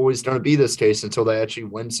it's always going to be this case until they actually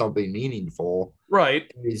win something meaningful.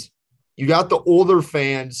 Right. You got the older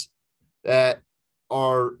fans that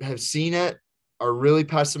have seen it, are really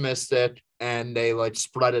pessimistic, and they like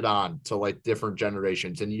spread it on to like different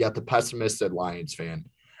generations. And you got the pessimistic Lions fan.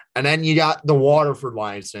 And then you got the Waterford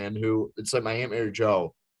Lions fan, who it's like my Aunt Mary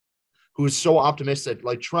Jo, who's so optimistic,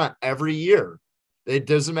 like Trent, every year. It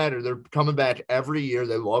doesn't matter. They're coming back every year.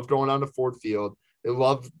 They love going on to Ford Field. They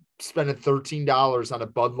love spending $13 on a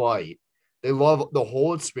Bud Light. They love the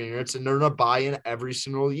whole experience, and they're going to buy in every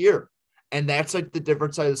single year. And that's like the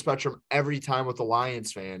different side of the spectrum every time with the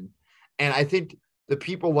Lions fan. And I think the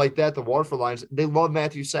people like that, the Waterford Lions, they love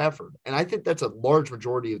Matthew Stafford. And I think that's a large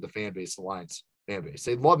majority of the fan base, the Lions fan base.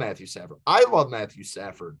 They love Matthew Stafford. I love Matthew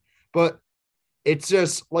Stafford. But it's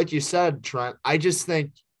just, like you said, Trent, I just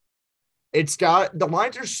think the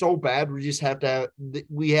Lions are so bad.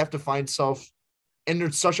 We have to find and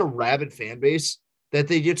there's such a rabid fan base that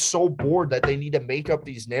they get so bored that they need to make up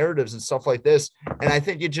these narratives and stuff like this. And I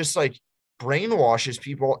think it just like brainwashes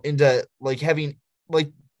people into like having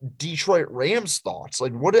like Detroit Rams thoughts.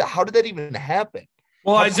 Like how did that even happen?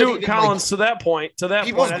 Well, I do, Collins, to that point,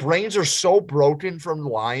 people's brains are so broken from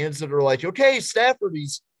Lions that are like, okay, Stafford,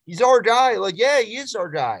 he's our guy. Like, yeah, he is our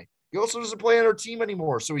guy. He also doesn't play on our team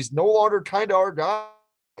anymore, so he's no longer kind of our guy.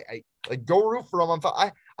 I go root for him.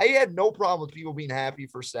 I had no problem with people being happy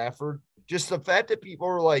for Stafford. Just the fact that people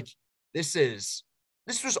were like, this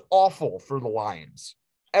was awful for the Lions.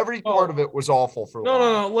 every part of it was awful for No,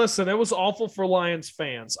 Lions. no. Listen, it was awful for Lions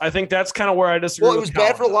fans. I think that's kind of where I disagree. Well, it was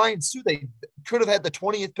bad for the Lions too. They could have had the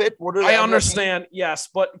 20th pick. I understand, yes,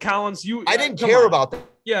 but Collins, I didn't care about that.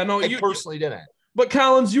 Yeah, no, I personally didn't. But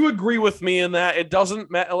Collins, you agree with me in that it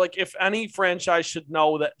doesn't matter. Like, if any franchise should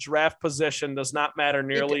know that draft position does not matter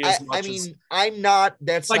nearly as much. I mean, I'm not.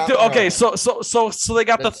 That's like not okay. So they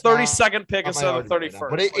got the 32nd pick instead of the 31st.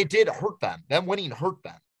 Right, but it did hurt them. Them winning hurt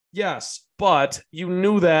them. Yes, but you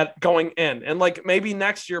knew that going in, and like maybe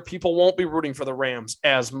next year people won't be rooting for the Rams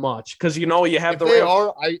as much because you have the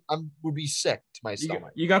Rams. I would be sick to my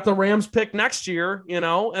stomach. You got the Rams pick next year, and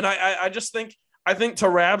I just think to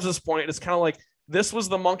Rabs' point, it's kind of like. This was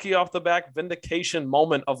the monkey off the back vindication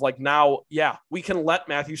moment of like, now, yeah, we can let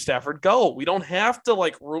Matthew Stafford go. We don't have to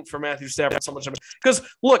like root for Matthew Stafford so much. Because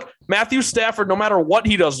look, Matthew Stafford, no matter what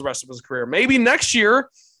he does the rest of his career, maybe next year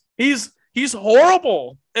he's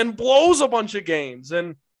horrible and blows a bunch of games.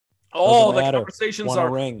 And the conversations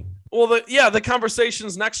are ring. Well, the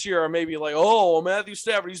conversations next year are maybe like, oh, Matthew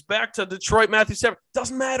Stafford, he's back to Detroit. Matthew Stafford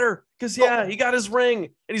doesn't matter because he got his ring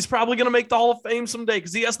and he's probably going to make the Hall of Fame someday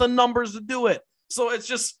because he has the numbers to do it. So it's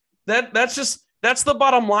just that's the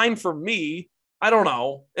bottom line for me. I don't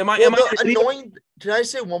know. Am I annoying? Can I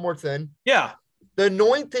say one more thing? Yeah. The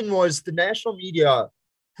annoying thing was the national media,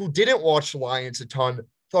 who didn't watch the Lions a ton,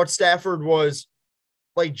 thought Stafford was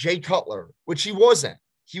like Jay Cutler, which he wasn't.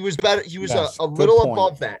 He was better. He was a little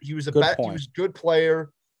above that. He was he was a good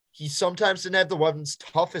player. He sometimes didn't have the weapons,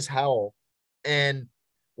 tough as hell. And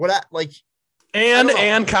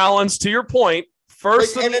and Collins, to your point.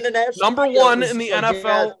 First, number one in the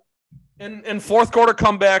NFL in fourth quarter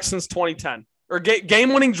comeback since 2010, or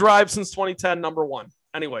game-winning drive since 2010. Number one.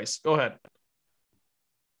 Anyways, go ahead.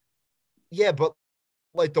 Yeah, but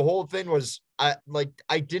like the whole thing was, I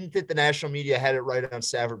didn't think the national media had it right on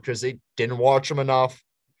Stafford because they didn't watch him enough,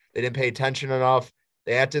 they didn't pay attention enough.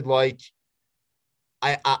 They acted like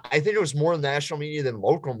I think it was more national media than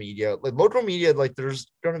local media. Like local media, like there's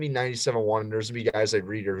going to be 97.1, and there's going to be guys like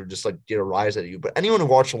Reader who just like get a rise at you. But anyone who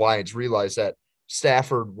watched the Lions realized that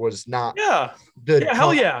Stafford was not.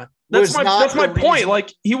 Hell yeah. That's my point.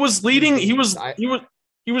 Like he was leading. He was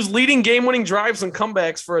leading game-winning drives and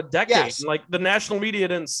comebacks for a decade. Yes. And like the national media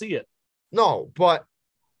didn't see it. No, but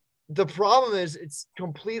the problem is it's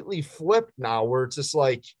completely flipped now, where it's just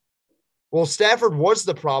like. Well, Stafford was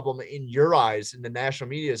the problem in your eyes, in the national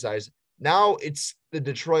media's eyes. Now it's the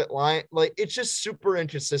Detroit Lions. Like, it's just super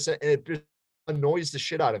inconsistent, and it just annoys the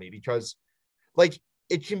shit out of me because, like,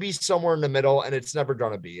 it can be somewhere in the middle, and it's never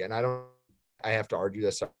going to be. And I have to argue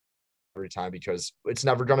this every time because it's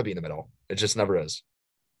never going to be in the middle. It just never is.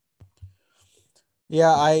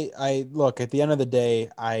 Yeah, I look, at the end of the day,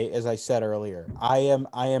 as I said earlier, I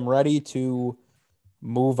am ready to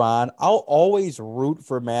move on. I'll always root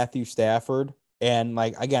for Matthew Stafford. And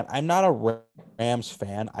like, again, I'm not a Rams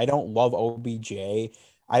fan. I don't love OBJ.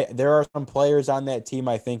 There are some players on that team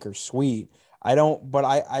I think are sweet.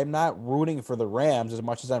 I'm not rooting for the Rams as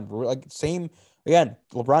much as I'm again,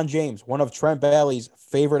 LeBron James, one of Trent Valley's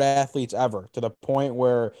favorite athletes ever, to the point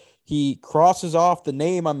where he crosses off the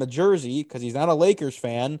name on the jersey because he's not a Lakers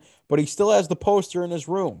fan, but he still has the poster in his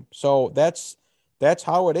room. So that's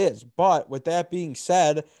how it is. But with that being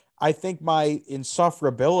said, I think my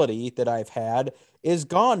insufferability that I've had is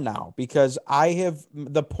gone now because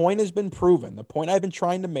the point has been proven. The point I've been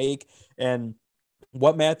trying to make and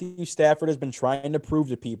what Matthew Stafford has been trying to prove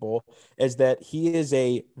to people is that he is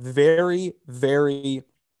a very, very,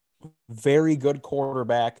 very good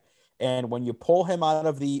quarterback. And when you pull him out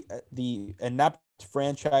of the inept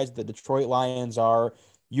franchise the Detroit Lions are,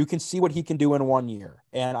 you can see what he can do in 1 year.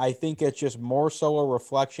 And I think it's just more so a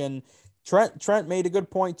reflection. Trent made a good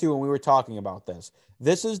point too when we were talking about this.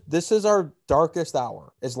 This is our darkest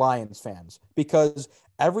hour as Lions fans because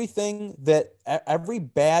every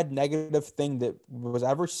bad negative thing that was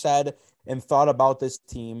ever said and thought about this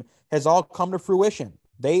team has all come to fruition.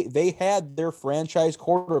 They had their franchise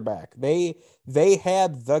quarterback. They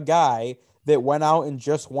had the guy that went out and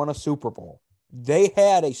just won a Super Bowl. They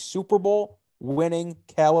had a Super Bowl winning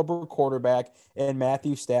caliber quarterback in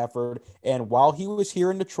Matthew Stafford. And while he was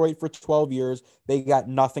here in Detroit for 12 years, they got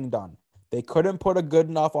nothing done. They couldn't put a good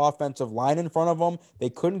enough offensive line in front of him.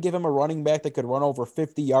 They couldn't give him a running back that could run over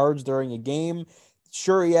 50 yards during a game.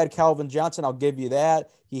 Sure, he had Calvin Johnson. I'll give you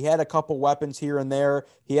that. He had a couple weapons here and there.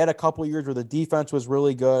 He had a couple years where the defense was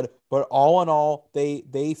really good. But all in all,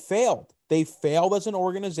 they failed. They failed as an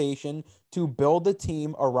organization to build a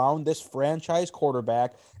team around this franchise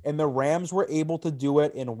quarterback, and the Rams were able to do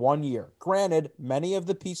it in 1 year. Granted, many of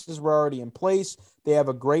the pieces were already in place. They have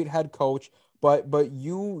a great head coach, But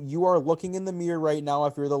you are looking in the mirror right now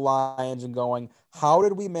if you're the Lions and going, how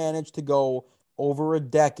did we manage to go over a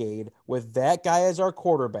decade with that guy as our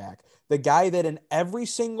quarterback? The guy that in every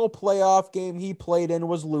single playoff game he played in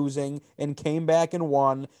was losing and came back and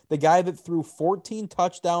won. The guy that threw 14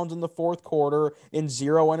 touchdowns in the fourth quarter and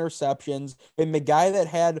 0 interceptions. And the guy that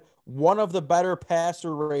had one of the better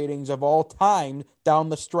passer ratings of all time down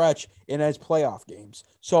the stretch in his playoff games.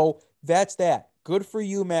 So that's that. Good for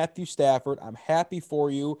you, Matthew Stafford. I'm happy for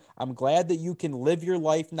you. I'm glad that you can live your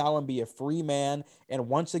life now and be a free man. And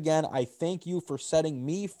once again, I thank you for setting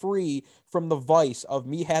me free from the vice of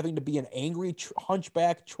me having to be an angry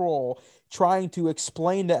hunchback troll trying to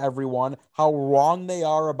explain to everyone how wrong they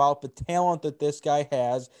are about the talent that this guy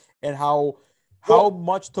has and how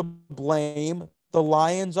much to blame the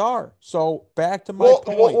Lions are. So back to my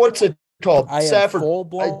point. What's it called? I have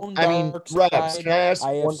full-blown dark Reps, can I ask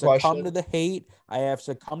I have one succumbed question? to the hate. I have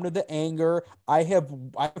succumbed to the anger. I have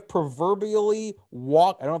proverbially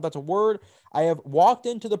walked, I don't know if that's a word. I have walked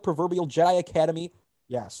into the proverbial Jedi Academy.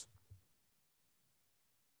 Yes.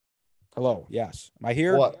 Hello. Yes. Am I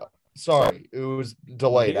here? What? Sorry, it was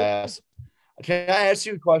delayed. Can I ask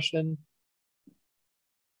you a question?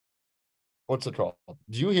 What's it called?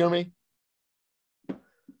 Do you hear me?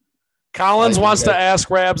 Collins wants to ask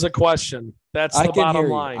Rabs a question. That's the bottom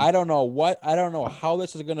line. I don't know how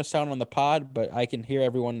this is going to sound on the pod, but I can hear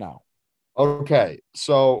everyone now. Okay,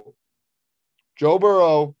 so Joe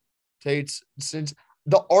Burrow takes since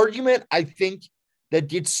the argument I think that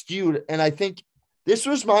gets skewed, and I think this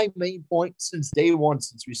was my main point since day one,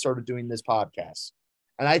 since we started doing this podcast.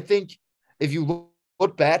 And I think if you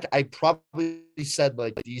look back, I probably said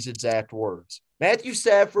like these exact words. Matthew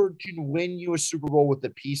Stafford can win you a Super Bowl with the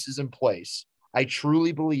pieces in place. I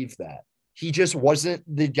truly believe that. He just wasn't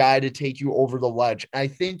the guy to take you over the ledge. I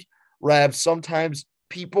think, Rab, sometimes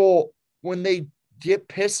people, when they get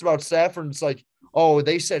pissed about Stafford, it's like, oh,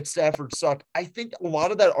 they said Stafford sucked. I think a lot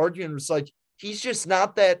of that argument was like, he's just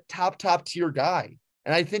not that top tier guy.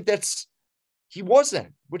 And I think he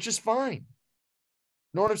wasn't, which is fine. You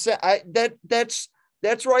know what I'm saying? That's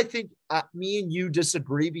where I think me and you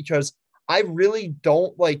disagree, because I really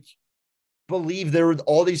don't believe there were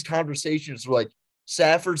all these conversations where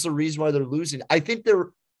Stafford's the reason why they're losing. I think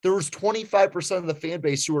there was 25% of the fan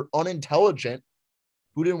base who were unintelligent,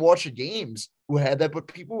 who didn't watch the games, who had that, but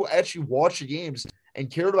people who actually watched the games and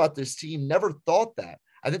cared about this team never thought that.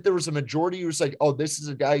 I think there was a majority who was like, oh, this is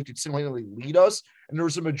a guy who could single-handedly lead us. And there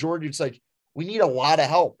was a majority who's like, we need a lot of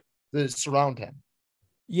help to surround him.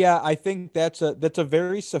 Yeah, I think that's a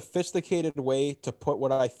very sophisticated way to put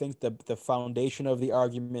what I think the foundation of the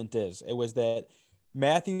argument is. It was that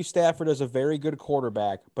Matthew Stafford is a very good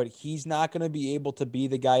quarterback, but he's not going to be able to be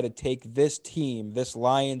the guy to take this team, this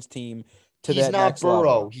Lions team, to that next level. He's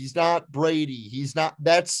not Burrow. He's not Brady. He's not.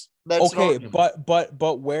 That's okay.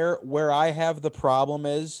 But where I have the problem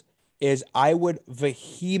is I would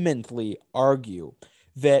vehemently argue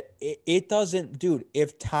that it doesn't, dude,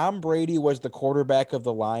 if Tom Brady was the quarterback of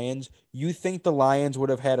the Lions, you think the Lions would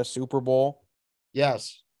have had a Super Bowl?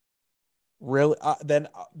 Yes. Really? Then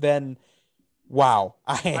wow.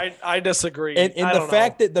 I disagree. And the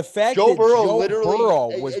fact that Joe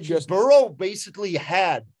Burrow was just Burrow basically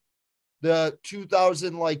had the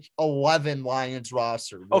 2011 Lions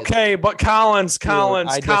roster. Okay, but Collins.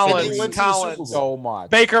 So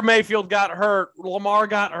much. Baker Mayfield got hurt. Lamar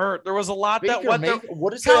got hurt. There was a lot that went there.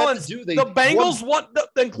 What does Collins do? The Bengals won,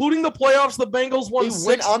 including the playoffs. The Bengals won. They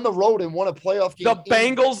went on the road and won a playoff game. The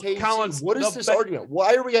Bengals, Collins. What is this argument?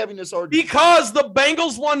 Why are we having this argument? Because the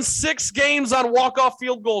Bengals won 6 games on walk-off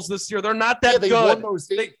field goals this year. They're not that good. They won those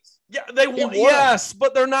games. They won. Yes,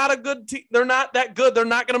 but they're not a good team. They're not that good. They're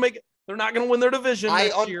not going to make it. They're not going to win their division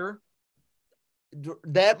next year.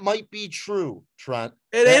 That might be true, Trent.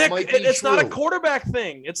 It's not a quarterback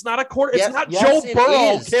thing. It's not a quarter. It's not Joe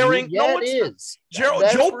Burrow carrying. No, it is. Joe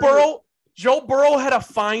Burrow had a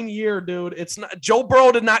fine year, dude. It's not. Joe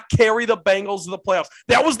Burrow did not carry the Bengals to the playoffs.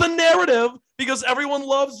 That was the narrative because everyone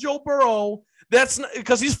loves Joe Burrow. That's not,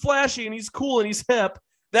 because he's flashy and he's cool and he's hip.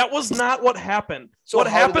 That was not what happened. So what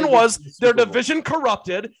happened was their division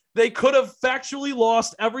corrupted. They could have factually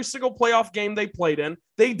lost every single playoff game they played in.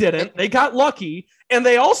 They didn't. They got lucky. And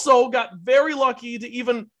they also got very lucky to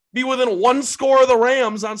even be within 1 score of the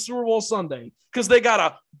Rams on Super Bowl Sunday because they got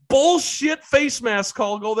a bullshit face mask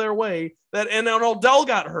call go their way and Odell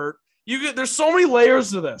got hurt. There's so many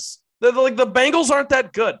layers to this. The Bengals aren't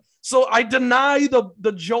that good. So I deny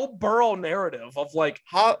the Joe Burrow narrative of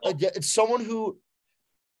how it's someone who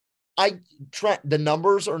Trent, the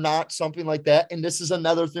numbers are not something like that. And this is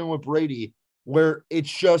another thing with Brady where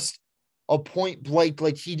it's just, a point blank,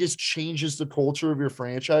 like he just changes the culture of your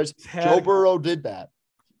franchise. Joe Burrow did that.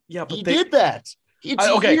 Yeah, but he did that.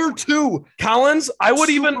 It's year 2. Collins, I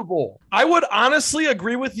would honestly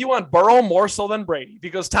agree with you on Burrow more so than Brady,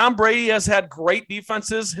 because Tom Brady has had great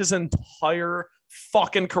defenses his entire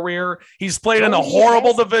fucking career. He's played in a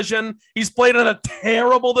horrible division. He's played in a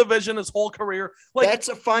terrible division his whole career. Like, that's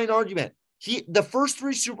a fine argument. The first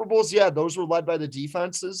 3 Super Bowls, those were led by the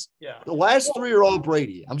defenses. Yeah. The last 3 are all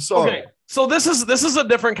Brady. I'm sorry. Okay. So this is a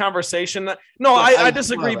different conversation. No, I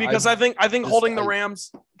disagree, because I think holding the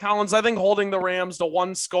Rams, Collins, I think holding the Rams to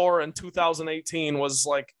 1 score in 2018 was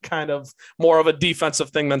like kind of more of a defensive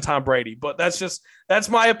thing than Tom Brady. But that's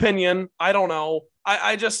my opinion. I don't know.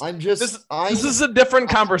 This is a different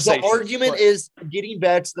conversation. The argument is, getting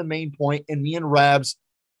back to the main point, and me and Rabs,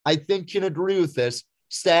 I think, can agree with this.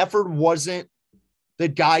 Stafford wasn't the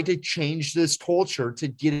guy to change this culture, to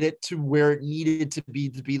get it to where it needed to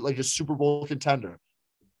be like a Super Bowl contender.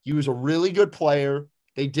 He was a really good player.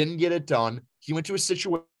 They didn't get it done. He went to a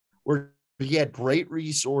situation where he had great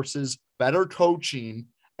resources, better coaching,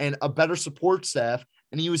 and a better support staff,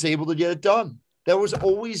 and he was able to get it done. That was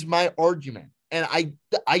always my argument. And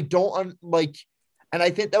I don't like, and I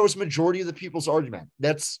think that was majority of the people's argument.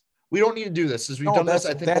 We don't need to do this, as we've done this,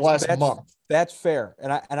 I think, the last month. That's fair.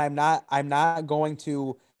 And I'm not going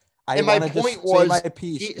to. My point was,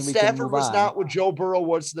 Stafford was not what Joe Burrow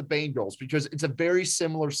was to the Bengals, because it's a very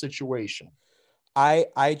similar situation. I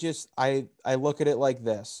look at it like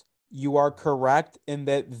this. You are correct in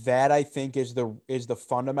that I think is the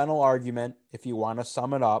fundamental argument. If you want to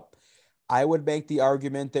sum it up, I would make the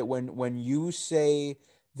argument that when you say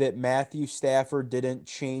that Matthew Stafford didn't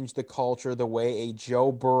change the culture the way a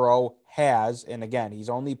Joe Burrow has, and again, he's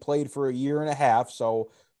only played for a year and a half,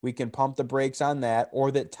 so we can pump the brakes on that, or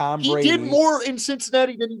that Tom Brady did more in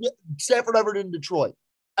Cincinnati than Stafford ever did in Detroit.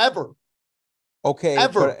 Ever. Okay,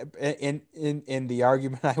 ever. But in the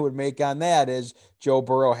argument I would make on that is Joe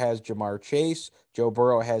Burrow has Jamar Chase, Joe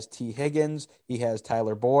Burrow has T. Higgins, he has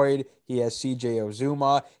Tyler Boyd, he has C.J.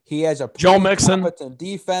 Ozuma, he has a Joe Mixon competent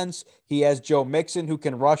defense, he has Joe Mixon who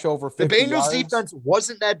can rush over 50 yards. The Bengals defense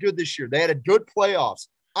wasn't that good this year. They had a good playoffs.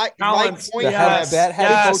 That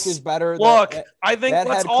head coach is better. Look, I think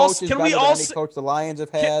let's all. Can we all coach the Lions have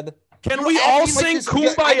had? Can we all sing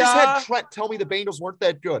Kumbaya? I just had Trent tell me the Bengals weren't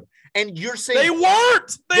that good, and you're saying they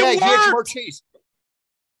weren't. They weren't. He had Jamar Chase.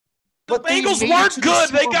 The Bengals weren't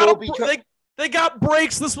good. They got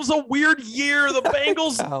breaks. This was a weird year. The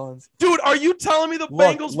Bengals, dude. Are you telling me the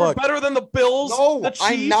Bengals were better than the Bills? No,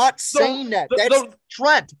 I'm not saying that. That's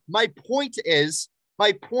Trent. My point is,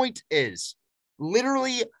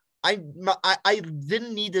 literally, I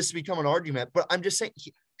didn't need this to become an argument, but I'm just saying,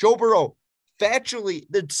 Joe Burrow. Factually,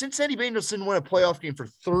 the Cincinnati Bengals didn't win a playoff game for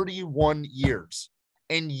 31 years.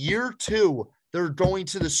 And year 2, they're going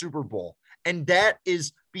to the Super Bowl. And that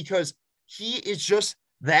is because he is just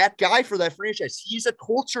that guy for that franchise. He's a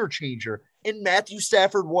culture changer. And Matthew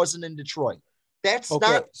Stafford wasn't in Detroit. That's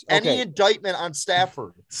not any indictment on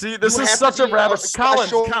Stafford. See, this is such a rabbit.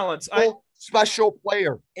 Collins. Special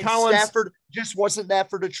player. And Stafford just wasn't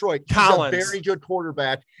that for Detroit. He's a very good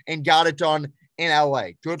quarterback and got it done in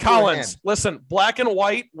LA. Good Collins, listen, black and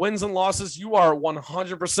white, wins and losses, you are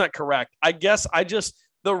 100% correct. I guess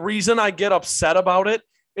the reason I get upset about it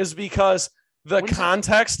is because the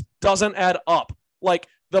context doesn't add up. Like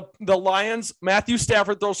the Lions, Matthew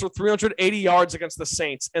Stafford throws for 380 yards against the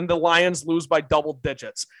Saints, and the Lions lose by double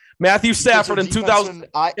digits. Matthew Stafford in 2000.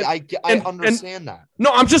 I understand that. No,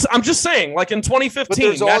 I'm just saying, like in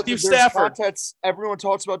 2015, Matthew Stafford. Context, everyone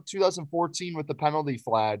talks about 2014 with the penalty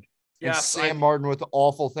flag. Yes, Sam Martin with the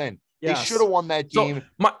awful thing. Yes. They should have won that game.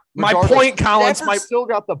 So my point, Collins, Stafford still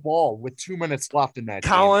got the ball with 2 minutes left in that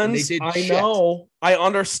Collins, game. I know. I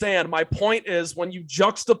understand. My point is, when you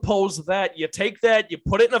juxtapose that, you take that, you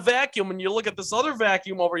put it in a vacuum, and you look at this other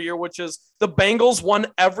vacuum over here, which is the Bengals won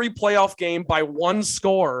every playoff game by 1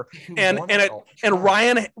 score, and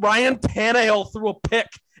Ryan Tannehill threw a pick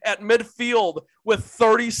at midfield with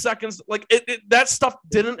 30 seconds. Like that stuff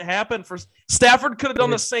didn't happen for Stafford. Could have done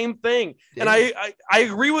the same thing. And I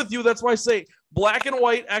agree with you. That's why I say black and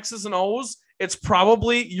white, X's and O's. It's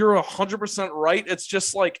probably, you're 100% right. It's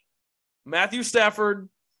just like Matthew Stafford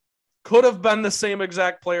could have been the same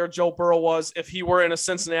exact player Joe Burrow was if he were in a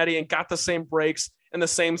Cincinnati and got the same breaks and the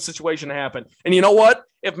same situation happened. And you know what?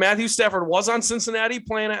 If Matthew Stafford was on Cincinnati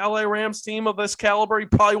playing an LA Rams team of this caliber, he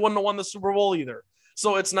probably wouldn't have won the Super Bowl either.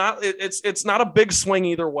 So it's not a big swing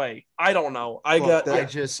either way. I don't know. I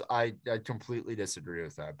completely disagree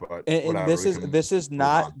with that. But this is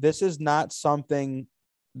not something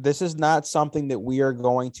that we are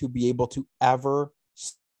going to be able to ever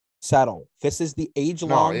settle. This is the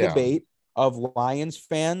age-long debate of Lions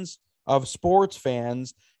fans, of sports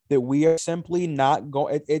fans, that we are simply not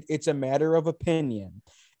going. It's a matter of opinion.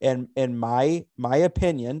 And in my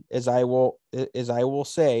opinion, as I will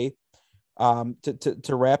say,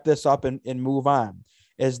 to wrap this up and move on,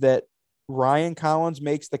 is that Ryan Collins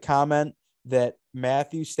makes the comment that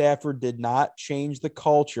Matthew Stafford did not change the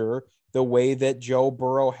culture the way that Joe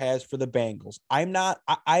Burrow has for the Bengals.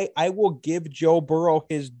 I will give Joe Burrow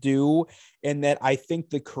his due in that I think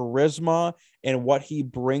the charisma and what he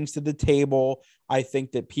brings to the table, I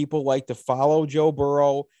think that people like to follow Joe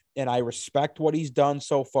Burrow, and I respect what he's done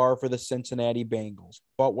so far for the Cincinnati Bengals.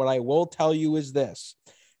 But what I will tell you is this: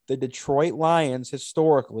 the Detroit Lions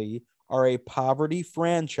historically are a poverty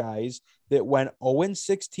franchise that went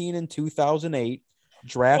 0-16 in 2008.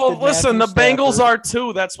 Drafted. Well, listen, Matthew the Bengals Stafford. are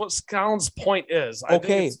too. That's what Collins' point is.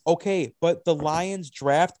 Okay, but the Lions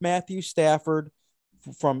draft Matthew Stafford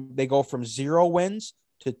they go from 0 wins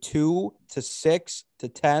to 2 to 6 to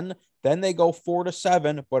 10. Then they go 4 to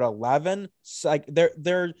 7, but 11. Like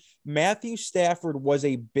they're Matthew Stafford was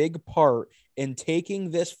a big part in taking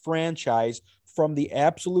this franchise from the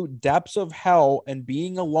absolute depths of hell and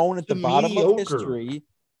being alone at the bottom of history.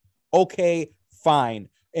 Okay, fine.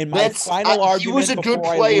 And my final argument, he was a good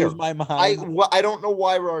player. I lose my mind. I don't know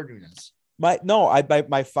why we're arguing this.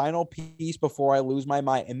 My final piece before I lose my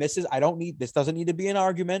mind, and this doesn't need to be an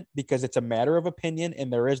argument because it's a matter of opinion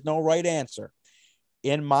and there is no right answer.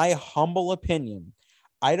 In my humble opinion,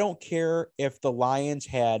 I don't care if the Lions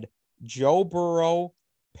had Joe Burrow,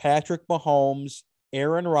 Patrick Mahomes,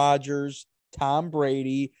 Aaron Rodgers, Tom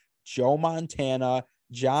Brady, Joe Montana,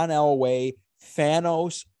 John Elway,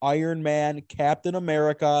 Thanos, Iron Man, Captain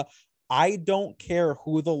America. I don't care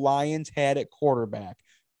who the Lions had at quarterback.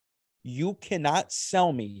 You cannot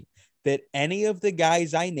sell me that any of the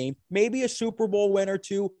guys I named, maybe a Super Bowl win or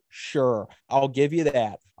two, sure, I'll give you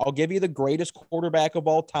that. I'll give you the greatest quarterback of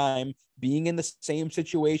all time being in the same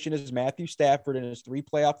situation as Matthew Stafford in his 3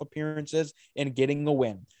 playoff appearances and getting a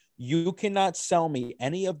win. You cannot sell me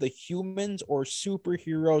any of the humans or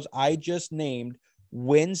superheroes I just named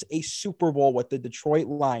wins a Super Bowl with the Detroit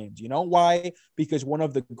Lions. You know why? Because one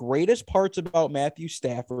of the greatest parts about Matthew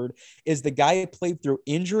Stafford is the guy played through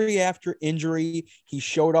injury after injury. He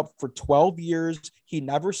showed up for 12 years. He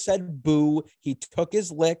never said boo. He took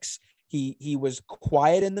his licks. He was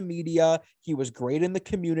quiet in the media. He was great in the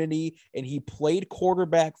community, and he played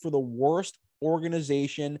quarterback for the worst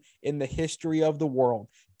organization in the history of the world.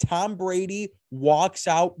 Tom Brady walks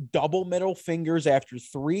out double middle fingers after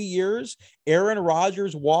 3 years. Aaron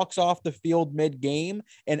Rodgers walks off the field mid-game,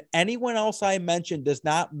 and anyone else I mentioned does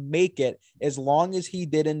not make it as long as he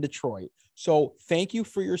did in Detroit. So thank you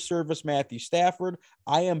for your service, Matthew Stafford.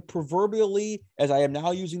 I am proverbially, as I am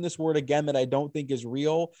now using this word again that I don't think is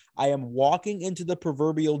real, I am walking into the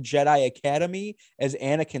proverbial Jedi Academy as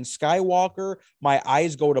Anakin Skywalker. My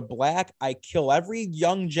eyes go to black. I kill every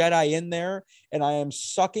young Jedi in there, and I am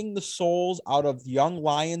sucking the souls out of young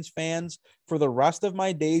Lions fans for the rest of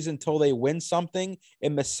my days until they win something,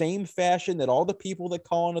 in the same fashion that all the people that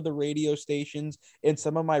call into the radio stations and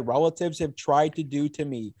some of my relatives have tried to do to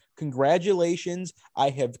me. Congratulations. I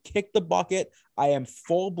have kicked the bucket. I am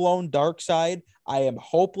full-blown dark side. I am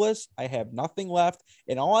hopeless. I have nothing left.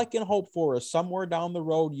 And all I can hope for is somewhere down the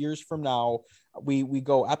road, years from now, we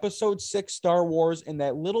go episode 6 Star Wars, and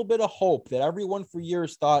that little bit of hope that everyone for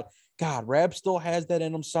years thought, God, Rab still has that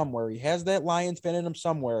in him somewhere. He has that Lions fan in him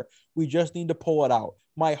somewhere. We just need to pull it out.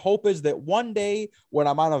 My hope is that one day when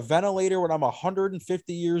I'm on a ventilator, when I'm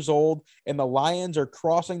 150 years old and the Lions are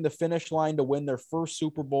crossing the finish line to win their first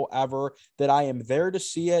Super Bowl ever, that I am there to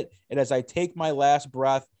see it. And as I take my last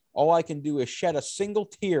breath, all I can do is shed a single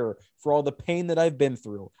tear for all the pain that I've been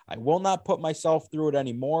through. I will not put myself through it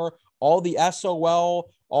anymore. All the SOL,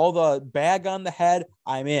 all the bag on the head,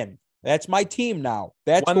 I'm in. That's my team now.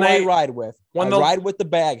 That's who I ride with. I ride with the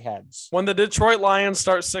bagheads. When the Detroit Lions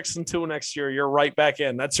start 6-2 next year, you're right back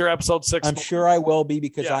in. That's your episode 6. I'm sure I will be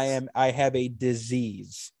because yes. I have a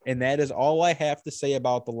disease. And that is all I have to say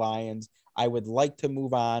about the Lions. I would like to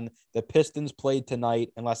move on. The Pistons played tonight.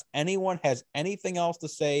 Unless anyone has anything else to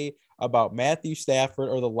say about Matthew Stafford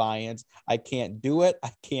or the Lions, I can't do it. I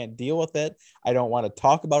can't deal with it. I don't want to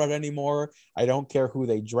talk about it anymore. I don't care who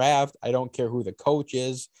they draft. I don't care who the coach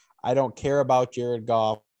is. I don't care about Jared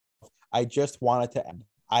Goff. I just want it to end.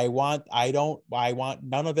 I want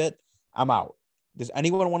none of it. I'm out. Does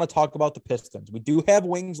anyone want to talk about the Pistons? We do have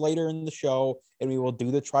wings later in the show, and we will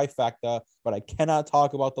do the trifecta, but I cannot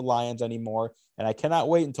talk about the Lions anymore, and I cannot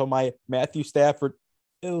wait until my Matthew Stafford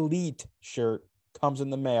elite shirt comes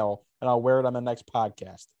in the mail, and I'll wear it on the next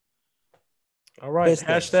podcast. All right.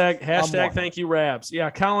 Pistons. Hashtag thank you, Rabs. Yeah,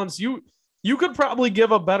 Collins, you could probably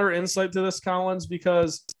give a better insight to this, Collins,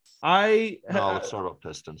 because let's start about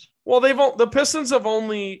Pistons. Well, the Pistons have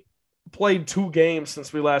only played 2 games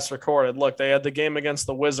since we last recorded. Look, they had the game against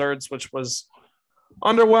the Wizards, which was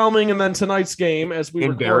underwhelming, and then tonight's game as we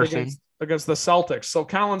record against the Celtics. So,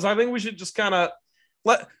 Collins, I think we should just kind of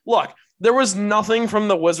look. There was nothing from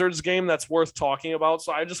the Wizards game that's worth talking about,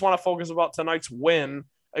 so I just want to focus about tonight's win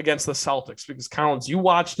against the Celtics because, Collins, you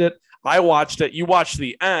watched it. I watched it. You watched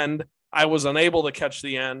the end. I was unable to catch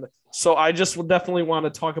the end. So I just would definitely want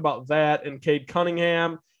to talk about that and Cade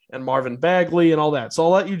Cunningham and Marvin Bagley and all that. So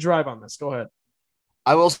I'll let you drive on this. Go ahead.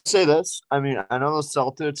 I will say this. I mean, I know the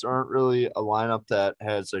Celtics aren't really a lineup that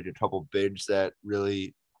has like a couple bigs that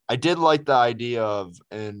really – I did like the idea of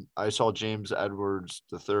 – and I saw James Edwards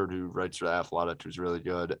III, who writes for The Athletic, who's really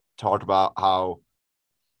good, talk about how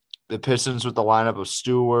the Pistons with the lineup of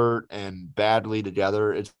Stewart and Bagley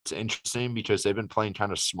together, it's interesting because they've been playing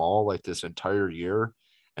kind of small like this entire year.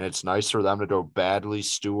 And it's nice for them to go Bagley,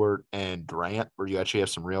 Stewart, and Durant, where you actually have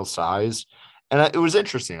some real size. And it was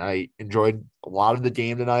interesting. I enjoyed a lot of the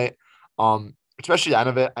game tonight, especially the end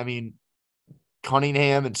of it. I mean,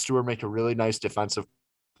 Cunningham and Stewart make a really nice defensive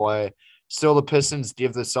play. Still, the Pistons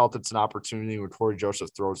give the Celtics an opportunity when Corey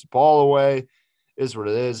Joseph throws the ball away. Is what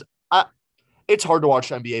it is. It's hard to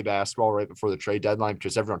watch NBA basketball right before the trade deadline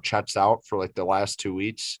because everyone checks out for like the last 2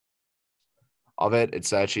 weeks of it.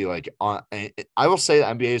 It's actually like I will say the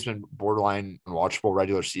NBA has been borderline unwatchable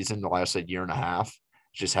regular season the last like year and a half.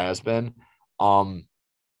 It just has been.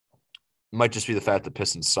 Might just be the fact the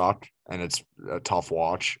Pistons suck and it's a tough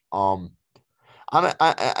watch. I'm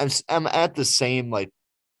at the same like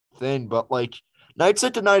thing, but like nights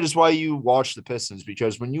like tonight is why you watch the Pistons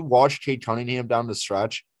because when you watch Cade Cunningham down the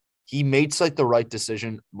stretch, he makes like the right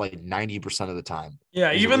decision like 90% of the time.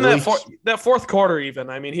 Yeah, he's even really, that fourth quarter, even.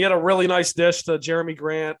 I mean, he had a really nice dish to Jeremy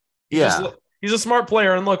Grant. He's a smart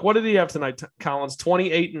player. And look, what did he have tonight, Collins?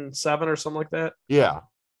 28 and 7 or something like that? Yeah.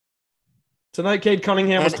 Tonight, Cade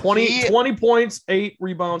Cunningham was 20 points, 8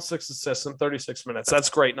 rebounds, 6 assists in 36 minutes. That's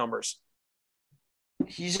great numbers.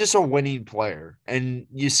 He's just a winning player. And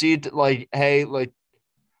you see it like, hey, like,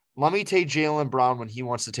 let me take Jaylen Brown when he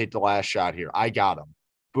wants to take the last shot here. I got him.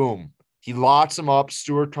 Boom. He locks him up.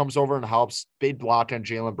 Stewart comes over and helps. Big block on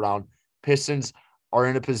Jaylen Brown. Pistons are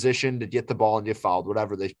in a position to get the ball and get fouled.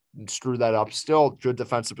 Whatever. They screw that up. Still good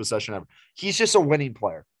defensive possession ever. He's just a winning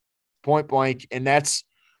player. Point blank. And that's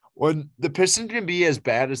when the Pistons can be as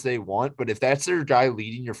bad as they want. But if that's their guy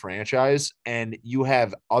leading your franchise and you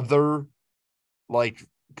have other like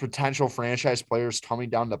potential franchise players coming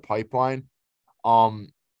down the pipeline,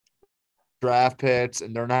 draft picks,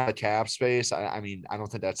 and they're not a cap space. I mean, I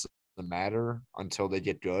don't think that's the matter until they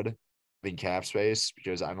get good in cap space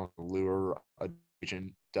because I don't lure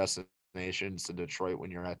destinations to Detroit when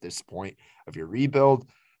you're at this point of your rebuild.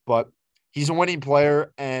 But he's a winning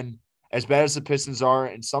player, and as bad as the Pistons are,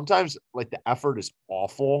 and sometimes like the effort is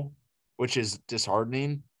awful, which is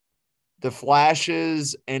disheartening. The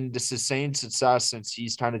flashes and the sustained success since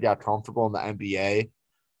he's kind of got comfortable in the NBA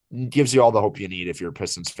gives you all the hope you need if you're a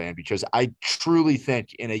Pistons fan, because I truly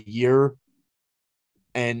think in a year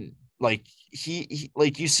and like he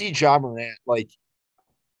like you see Ja Morant, like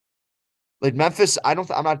Memphis, I'm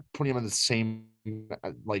not putting him on the same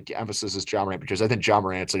like emphasis as Ja Morant because I think Ja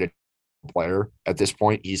Morant's like a player at this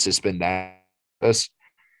point. He's just been that.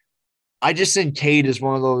 I just think Cade is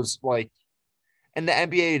one of those like in the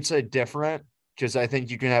NBA it's different because I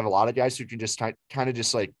think you can have a lot of guys who can just kind of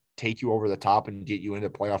just like take you over the top and get you into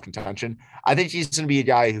playoff contention. I think he's going to be a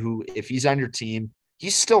guy who, if he's on your team,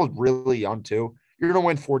 he's still really young too. You're going to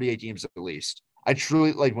win 48 games at least. I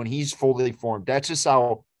truly like when he's fully formed. That's just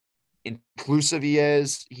how inclusive he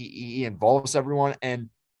is. He involves everyone. And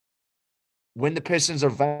when the Pistons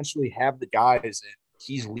eventually have the guys and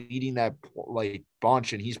he's leading that like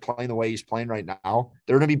bunch and he's playing the way he's playing right now,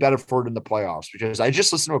 they're going to be better for it in the playoffs. Because I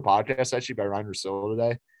just listened to a podcast actually by Ryan Russillo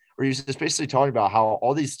today, where he's just basically talking about how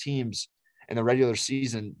all these teams in the regular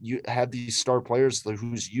season, you have these star players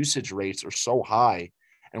whose usage rates are so high.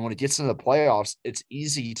 And when it gets into the playoffs, it's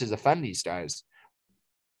easy to defend these guys.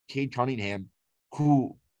 Cade Cunningham,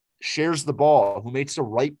 who shares the ball, who makes the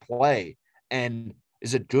right play and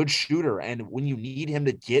is a good shooter. And when you need him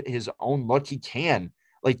to get his own look, he can.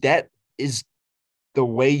 Like that is the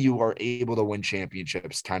way you are able to win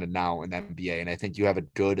championships kind of now in the NBA. And I think you have a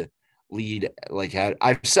good lead. Like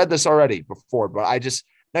I've said this already before, but I just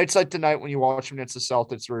nights like tonight when you watch him against the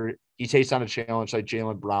Celtics where he takes on a challenge like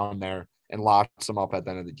Jaylen Brown there and locks him up at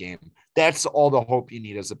the end of the game. That's all the hope you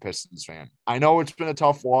need as a Pistons fan. I know it's been a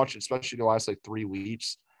tough watch, especially the last like 3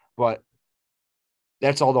 weeks, but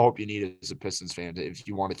that's all the hope you need as a Pistons fan if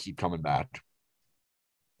you want to keep coming back.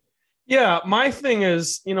 Yeah, my thing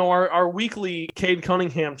is, our weekly Cade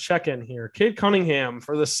Cunningham check-in here. Cade Cunningham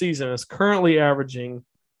for this season is currently averaging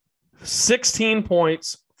 16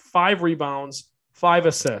 points, 5 rebounds, 5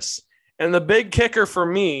 assists. And the big kicker for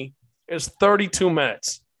me is 32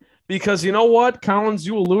 minutes. Because you know what, Collins,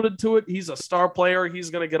 you alluded to it. He's a star player. He's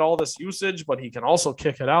going to get all this usage, but he can also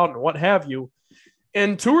kick it out and what have you.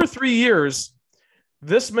 In 2 or 3 years,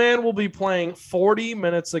 this man will be playing 40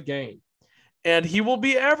 minutes a game. And he will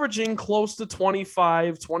be averaging close to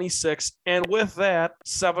 25, 26, and with that,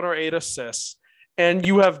 7 or 8 assists. And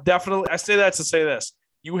you have definitely, I say that to say this,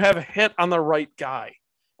 you have hit on the right guy.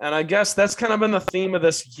 And I guess that's kind of been the theme of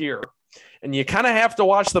this year. And you kind of have to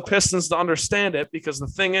watch the Pistons to understand it, because the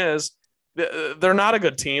thing is, they're not a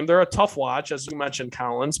good team. They're a tough watch, as you mentioned,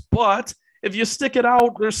 Collins. But if you stick it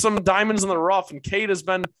out, there's some diamonds in the rough, and Cade has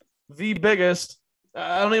been the biggest.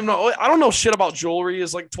 I don't even know. I don't know shit about jewelry.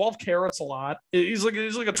 Is like 12 carats a lot. He's like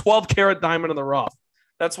a 12 carat diamond in the rough.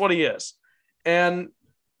 That's what he is. And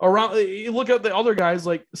around, you look at the other guys,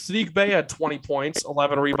 like Saddiq Bey had 20 points,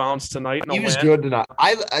 11 rebounds tonight. He was good tonight.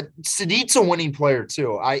 Saddiq's a winning player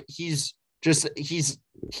too. He's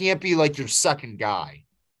can't be like your second guy.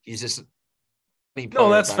 He's just no.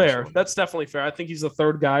 That's fair. That's definitely fair. I think he's the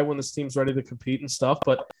third guy when this team's ready to compete and stuff.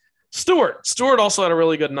 But Stewart also had a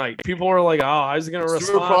really good night. People were like, "Oh, how's he going to respond?"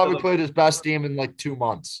 Stewart probably played his best game in like 2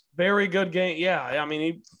 months. Very good game. Yeah, I mean,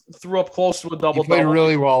 he threw up close to a double. He played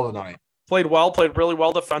really well tonight. Played really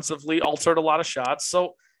well defensively. Altered a lot of shots.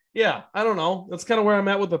 So yeah, I don't know. That's kind of where I'm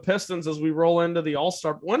at with the Pistons as we roll into the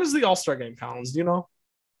All-Star. When is the All-Star game, Collins? Do you know?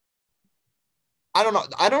 I don't know.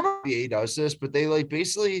 I don't know if the NBA does this, but they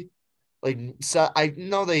basically I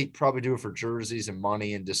know they probably do it for jerseys and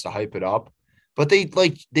money and just to hype it up. But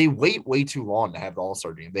they wait way too long to have the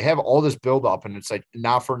All-Star game. They have all this build up, and it's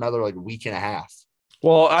now for another week and a half.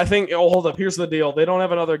 Well, I think hold up. Here's the deal. They don't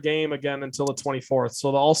have another game again until the 24th.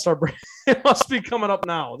 So the All-Star break it must be coming up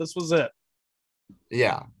now. This was it.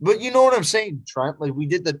 Yeah. But you know what I'm saying, Trent?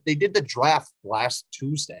 They did the draft last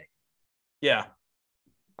Tuesday. Yeah.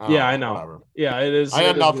 Yeah, I know. Whatever. Yeah, it is. I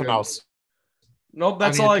got nothing else. Nope,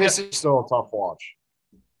 that's all I got. Pistons still a tough watch.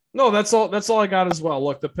 No, that's all I got as well.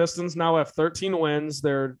 Look, the Pistons now have 13 wins.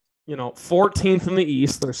 They're, 14th in the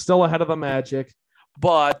East. They're still ahead of the Magic,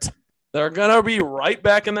 but they're going to be right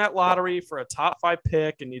back in that lottery for a top 5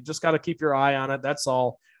 pick, and you just got to keep your eye on it. That's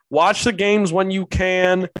all. Watch the games when you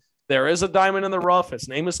can. There is a diamond in the rough. His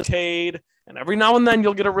name is Cade, and every now and then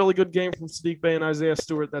you'll get a really good game from Saddiq Bey and Isaiah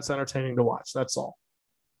Stewart that's entertaining to watch. That's all.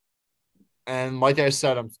 And like I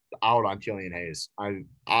said, I'm out on Killian Hayes.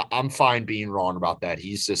 I'm fine being wrong about that.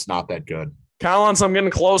 He's just not that good. Collins, I'm getting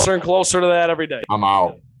closer and closer to that every day. I'm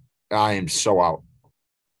out. I am so out.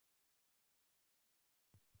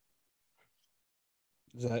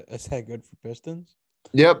 Is that good for Pistons?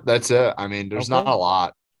 Yep, that's it. I mean, there's not a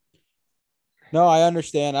lot. No, I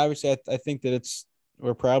understand. Obviously, I think that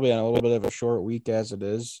we're probably on a little bit of a short week as it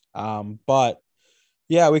is. But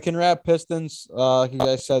yeah, we can wrap Pistons. Like you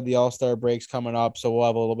guys said, the All-Star break's coming up, so we'll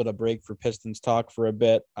have a little bit of break for Pistons talk for a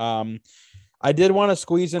bit. I did want to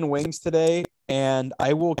squeeze in Wings today, and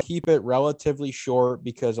I will keep it relatively short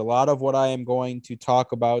because a lot of what I am going to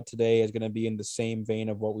talk about today is going to be in the same vein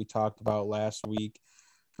of what we talked about last week.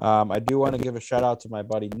 I do want to give a shout out to my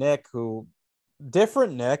buddy Nick,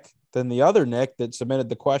 different Nick than the other Nick that submitted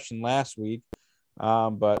the question last week.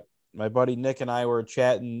 But my buddy Nick and I were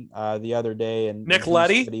chatting the other day, and Nick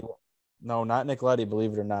Leddy? No, not Nick Leddy,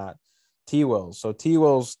 believe it or not. T Wills. So T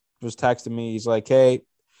Wills was texting me. He's like, "Hey,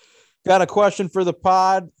 got a question for the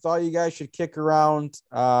pod. Thought you guys should kick around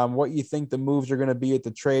what you think the moves are going to be at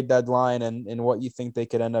the trade deadline and what you think they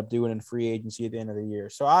could end up doing in free agency at the end of the year."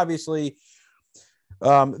 So obviously,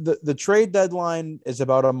 the trade deadline is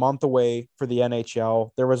about a month away for the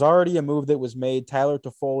NHL. There was already a move that was made. Tyler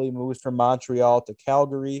Toffoli moves from Montreal to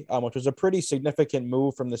Calgary, which was a pretty significant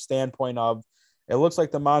move from the standpoint of it looks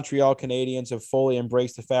like the Montreal Canadiens have fully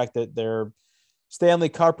embraced the fact that their Stanley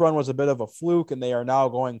Cup run was a bit of a fluke, and they are now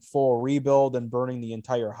going full rebuild and burning the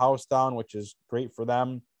entire house down, which is great for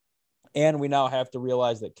them. And we now have to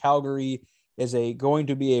realize that Calgary is going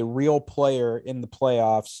to be a real player in the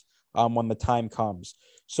playoffs when the time comes.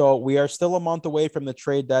 So we are still a month away from the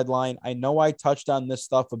trade deadline. I know I touched on this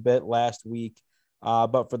stuff a bit last week,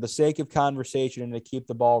 but for the sake of conversation and to keep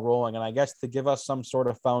the ball rolling, and I guess to give us some sort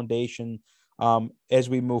of foundation as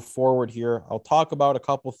we move forward here, I'll talk about a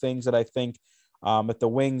couple things that I think that the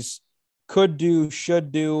Wings could do,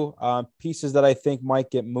 should do, pieces that I think might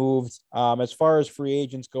get moved. As far as free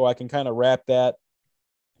agents go, I can kind of wrap that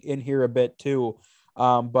in here a bit too.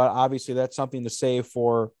 But obviously that's something to save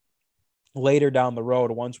for later down the road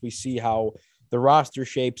once we see how the roster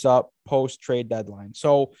shapes up post trade deadline.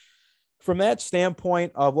 So from that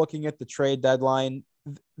standpoint of looking at the trade deadline,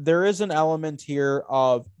 there is an element here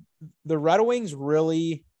of the Red Wings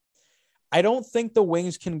really. I don't think the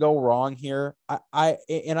Wings can go wrong here.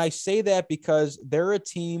 I say that because they're a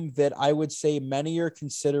team that I would say many are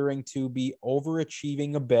considering to be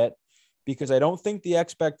overachieving a bit, because I don't think the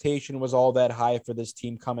expectation was all that high for this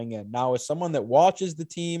team coming in. Now, as someone that watches the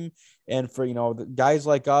team, and for, the guys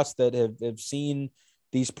like us that have seen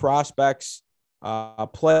these prospects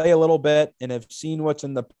play a little bit and have seen what's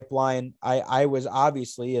in the pipeline, I was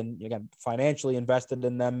obviously, and again, financially invested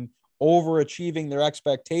in them overachieving their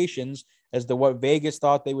expectations as to what Vegas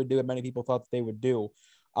thought they would do and many people thought they would do.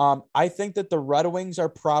 I think that the Red Wings are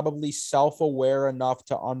probably self-aware enough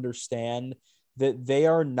to understand that they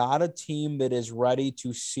are not a team that is ready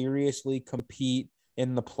to seriously compete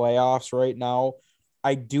in the playoffs right now.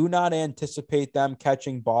 I do not anticipate them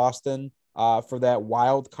catching Boston for that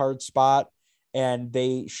wild card spot, and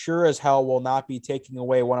they sure as hell will not be taking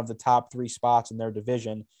away one of the top 3 spots in their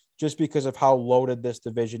division just because of how loaded this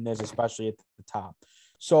division is, especially at the top.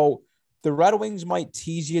 So the Red Wings might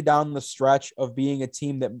tease you down the stretch of being a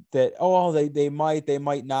team that they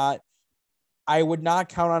might not. I would not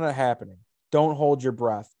count on it happening. Don't hold your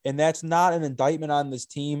breath. And that's not an indictment on this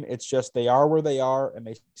team. It's just they are where they are, and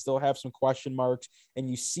they still have some question marks. And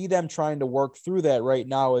you see them trying to work through that right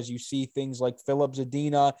now as you see things like Filip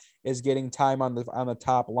Zadina is getting time on the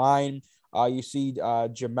top line. You see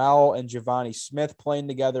Jamel and Giovanni Smith playing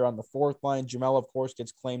together on the 4th line. Jamel, of course,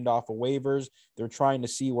 gets claimed off of waivers. They're trying to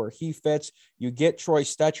see where he fits. You get Troy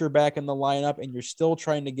Stecher back in the lineup, and you're still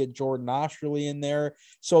trying to get Jordan Oesterle in there.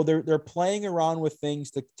 So they're playing around with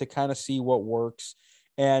things to kind of see what works.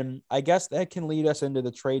 And I guess that can lead us into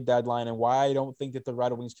the trade deadline and why I don't think that the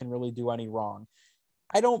Red Wings can really do any wrong.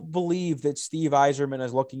 I don't believe that Steve Yzerman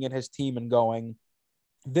is looking at his team and going,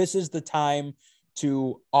 this is the time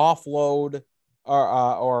to offload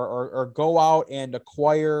or go out and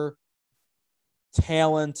acquire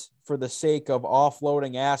talent for the sake of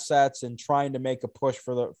offloading assets and trying to make a push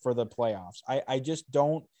for the playoffs. I just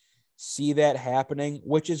don't see that happening,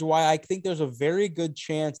 which is why I think there's a very good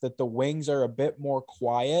chance that the Wings are a bit more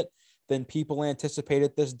quiet than people anticipate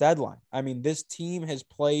at this deadline. I mean, this team has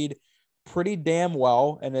played pretty damn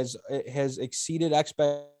well and has exceeded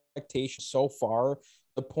expectations so far.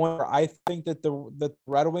 The point where I think that the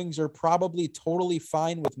Red Wings are probably totally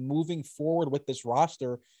fine with moving forward with this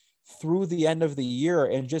roster through the end of the year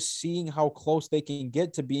and just seeing how close they can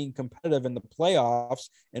get to being competitive in the playoffs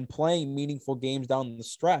and playing meaningful games down the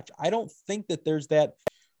stretch. I don't think that there's that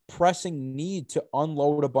pressing need to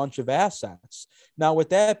unload a bunch of assets. Now, with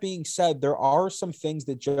that being said, there are some things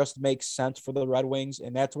that just make sense for the Red Wings,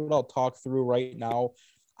 and that's what I'll talk through right now.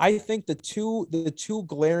 I think the two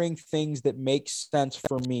glaring things that make sense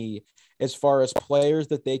for me as far as players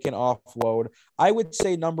that they can offload, I would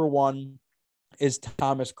say number one is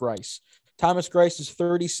Thomas Greiss. Thomas Greiss is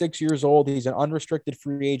 36 years old. He's an unrestricted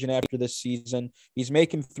free agent after this season. He's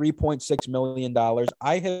making $3.6 million.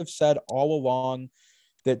 I have said all along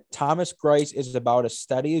that Thomas Greiss is about as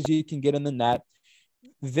steady as you can get in the net.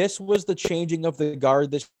 This was the changing of the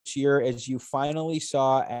guard this year, as you finally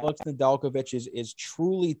saw Alex Nedeljkovic is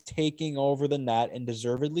truly taking over the net, and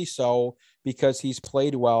deservedly so, because he's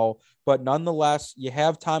played well. But nonetheless, you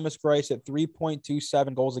have Thomas Greiss at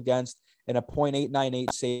 3.27 goals against and a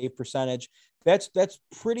 .898 save percentage. That's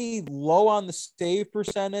pretty low on the save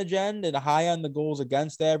percentage end and high on the goals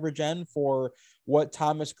against average end for what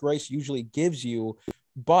Thomas Greiss usually gives you.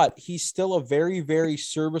 But he's still a very, very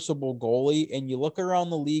serviceable goalie. And you look around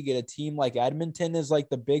the league at a team like Edmonton is like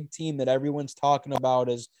the big team that everyone's talking about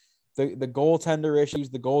is the goaltender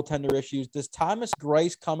issues. Does Thomas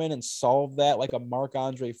Greiss come in and solve that like a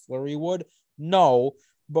Marc-Andre Fleury would? No,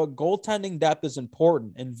 but goaltending depth is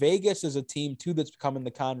important. And Vegas is a team, too, that's come in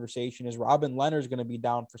the conversation, as Robin Lehner's going to be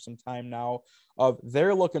down for some time now.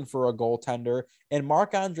 They're looking for a goaltender. And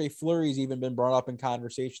Marc-Andre Fleury's even been brought up in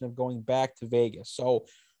conversation of going back to Vegas. So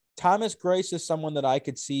Thomas Greiss is someone that I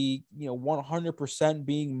could see, 100%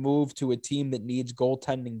 being moved to a team that needs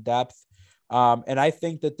goaltending depth. And I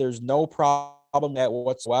think that there's no problem that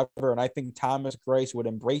whatsoever. And I think Thomas Greiss would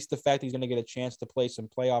embrace the fact he's going to get a chance to play some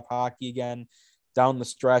playoff hockey again down the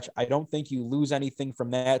stretch. I don't think you lose anything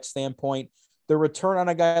from that standpoint. The return on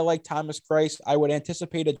a guy like Thomas Greiss, I would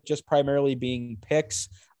anticipate it just primarily being picks,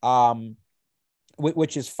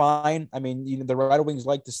 which is fine. I mean, the Red Wings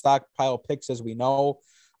like to stockpile picks, as we know,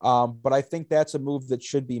 but I think that's a move that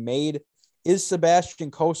should be made. Is Sebastian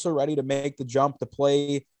Cossa ready to make the jump to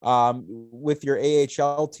play with your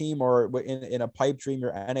AHL team or in a pipe dream,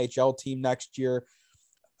 your NHL team next year?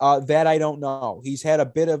 That I don't know. He's had a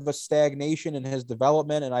bit of a stagnation in his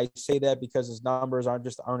development, and I say that because his numbers aren't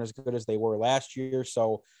as good as they were last year.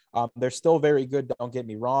 So they're still very good. Don't get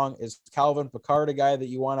me wrong. Is Calvin Pickard a guy that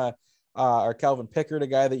you want to, or Calvin Pickard a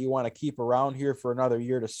guy that you want to keep around here for another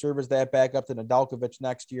year to serve as that backup to Nedeljkovic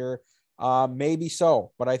next year? Maybe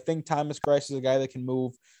so, but I think Thomas Greiss is a guy that can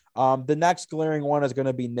move. The next glaring one is going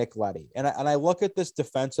to be Nick Leddy. And I look at this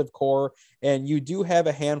defensive core, and you do have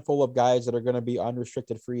a handful of guys that are going to be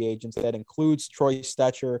unrestricted free agents. That includes Troy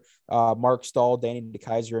Stecher, Mark Stahl, Danny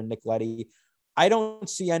DeKeyser, and Nick Leddy. I don't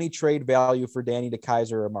see any trade value for Danny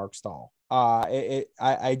DeKeyser or Mark Stahl.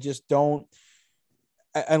 I just don't.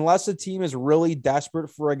 Unless the team is really desperate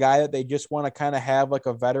for a guy that they just want to kind of have like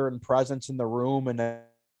a veteran presence in the room and a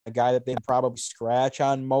guy that they probably scratch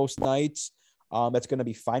on most nights, that's going to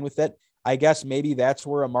be fine with it. I guess maybe that's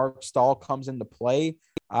where a Mark Stahl comes into play.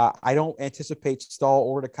 I don't anticipate Stahl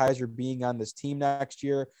or DeKeyser being on this team next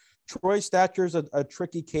year. Troy Stecher is a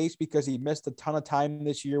tricky case because he missed a ton of time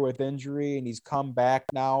this year with injury, and he's come back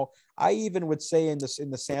now. I even would say in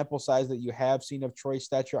the sample size that you have seen of Troy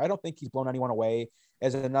Stecher, I don't think he's blown anyone away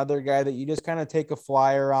as another guy that you just kind of take a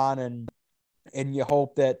flyer on and you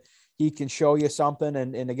hope that he can show you something.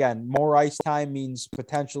 And again, more ice time means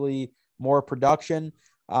potentially more production.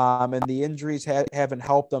 And the injuries haven't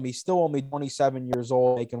helped him. He's still only 27 years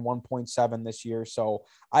old, making 1.7 this year. So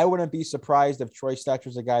I wouldn't be surprised if Troy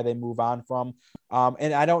Stetcher's a guy they move on from.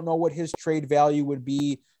 And I don't know what his trade value would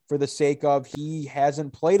be for the sake of he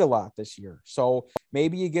hasn't played a lot this year. So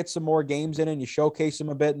maybe you get some more games in and you showcase him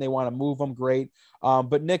a bit and they want to move him, great.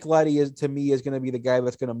 But Nick Leddy to me is going to be the guy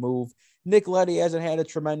that's going to move. Nick Leddy hasn't had a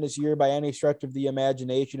tremendous year by any stretch of the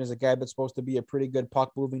imagination as a guy that's supposed to be a pretty good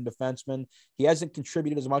puck-moving defenseman. He hasn't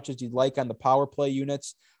contributed as much as you'd like on the power play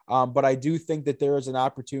units, but I do think that there is an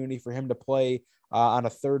opportunity for him to play on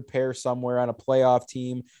a third pair somewhere on a playoff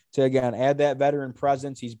team to, again, add that veteran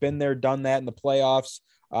presence. He's been there, done that in the playoffs.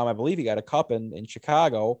 I believe he got a cup in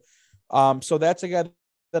Chicago. So that's a guy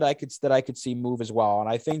that I could see move as well. And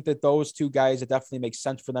I think that those two guys, it definitely makes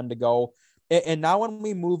sense for them to go. And now when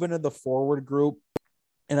we move into the forward group,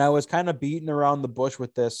 and I was kind of beating around the bush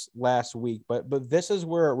with this last week, but this is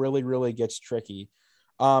where it really, really gets tricky.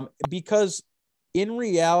 Because in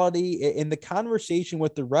reality, in the conversation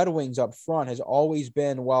with the Red Wings up front has always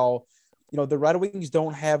been, well, you know, the Red Wings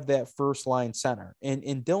don't have that first line center. And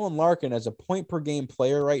Dylan Larkin as a point per game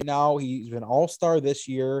player right now, he's been all-star this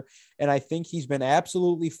year. And I think he's been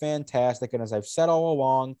absolutely fantastic. And as I've said all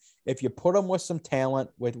along, if you put him with some talent,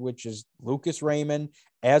 which is Lucas Raymond,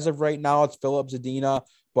 as of right now, it's Philip Zadina,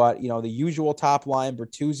 but, you know, the usual top line,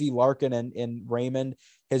 Bertuzzi, Larkin, and Raymond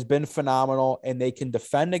has been phenomenal. And they can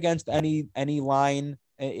defend against any line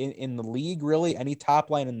in the league, really, any top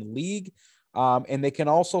line in the league. And they can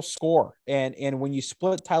also score. And when you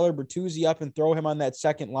split Tyler Bertuzzi up and throw him on that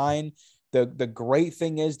second line, the great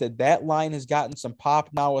thing is that line has gotten some pop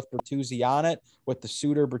now with Bertuzzi on it, with the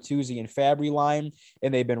Suter, Bertuzzi, and Fabry line.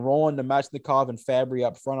 And they've been rolling Nemesnikov and Fabry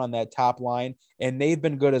up front on that top line, and they've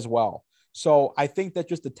been good as well. So I think that's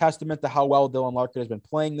just a testament to how well Dylan Larkin has been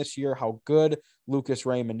playing this year, how good Lucas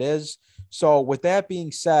Raymond is. So with that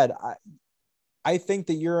being said, I think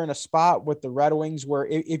that you're in a spot with the Red Wings where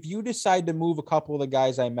if you decide to move a couple of the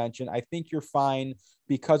guys I mentioned, I think you're fine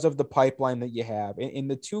because of the pipeline that you have. And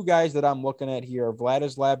the two guys that I'm looking at here are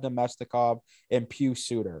Vladislav Nemesnikov and Pius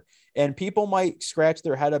Suter. And people might scratch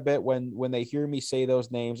their head a bit when they hear me say those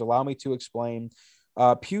names. Allow me to explain.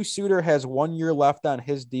 Pius Suter has 1 year left on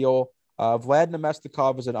his deal. Vlad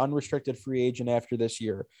Nemesnikov is an unrestricted free agent after this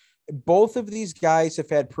year. Both of these guys have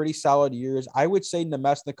had pretty solid years. I would say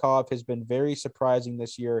Nemesnikov has been very surprising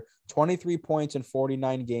this year. 23 points in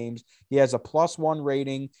 49 games. He has a +1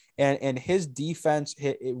 rating, and his defense,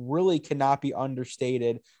 it really cannot be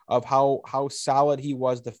understated of how solid he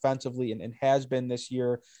was defensively and has been this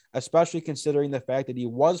year, especially considering the fact that he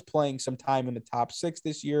was playing some time in the top 6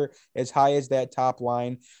 this year, as high as that top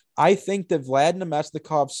line. I think that Vlad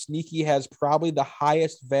Nemesnikov sneaky has probably the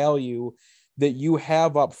highest value that you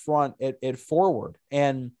have up front at forward.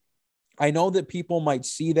 And I know that people might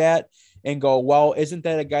see that and go, well, isn't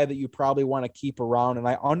that a guy that you probably want to keep around? And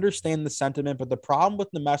I understand the sentiment, but the problem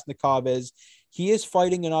with Namestnikov is he is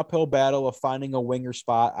fighting an uphill battle of finding a winger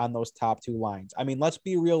spot on those top two lines. I mean, let's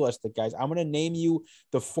be realistic, guys. I'm going to name you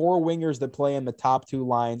the four wingers that play in the top two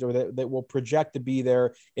lines or that will project to be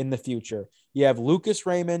there in the future. You have Lucas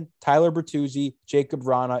Raymond, Tyler Bertuzzi, Jacob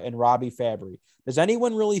Vrana, and Robbie Fabry. Does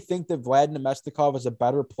anyone really think that Vlad Namestnikov is a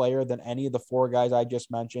better player than any of the four guys I just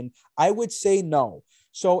mentioned? I would say no.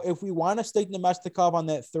 So if we want to stick Namestnikov on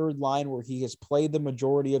that third line where he has played the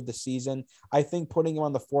majority of the season, I think putting him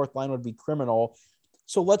on the fourth line would be criminal.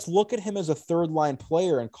 So let's look at him as a third line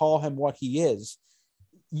player and call him what he is.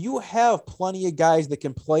 You have plenty of guys that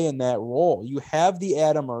can play in that role. You have the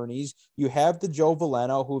Adam Ernies, you have the Joe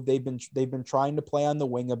Veleno, who they've been trying to play on the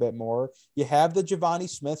wing a bit more. You have the Giovanni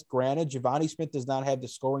Smith. Granted, Giovanni Smith does not have the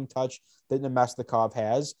scoring touch that Namestnikov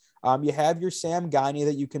has. You have your Sam Gagner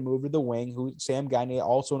that you can move to the wing, who Sam Gagner,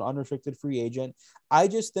 also an unrestricted free agent. I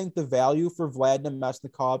just think the value for Vlad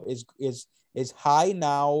Namestnikov is high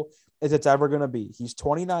now as it's ever going to be. He's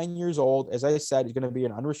 29 years old. As I said, he's going to be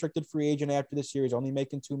an unrestricted free agent after this year. He's only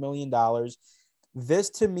making $2 million. This,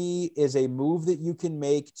 to me, is a move that you can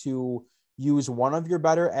make to use one of your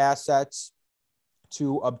better assets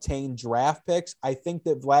to obtain draft picks. I think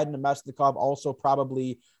that Vlad Namestnikov also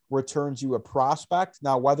probably returns you a prospect.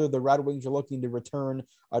 Now, whether the Red Wings are looking to return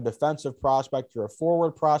a defensive prospect or a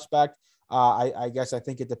forward prospect, I guess I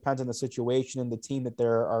think it depends on the situation and the team that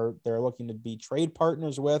they're looking to be trade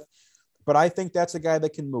partners with. But I think that's a guy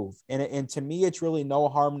that can move. And to me, it's really no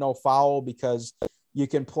harm, no foul, because you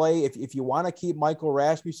can play, if you want to keep Michael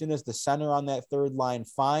Rasmussen as the center on that third line,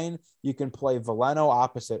 fine. You can play Veleno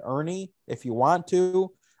opposite Ernie if you want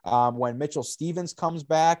to. When Mitchell Stevens comes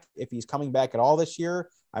back, if he's coming back at all this year,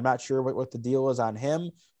 I'm not sure what the deal is on him,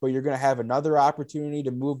 but you're going to have another opportunity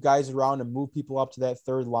to move guys around and move people up to that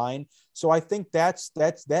third line. So I think that's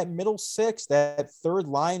that middle six, that third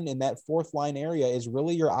line and that fourth line area is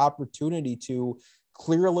really your opportunity to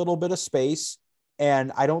clear a little bit of space.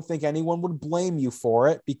 And I don't think anyone would blame you for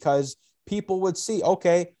it, because people would see,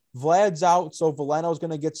 okay, Vlad's out, so Veleno's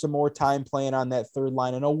going to get some more time playing on that third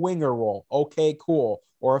line in a winger role. Okay, cool.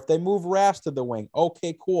 Or if they move Ras to the wing,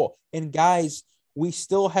 okay, cool. And guys, we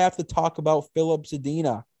still have to talk about Filip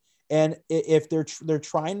Zadina. And if they're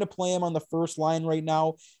trying to play him on the first line right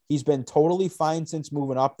now, he's been totally fine since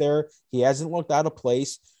moving up there. He hasn't looked out of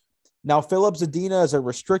place. Now, Filip Zadina is a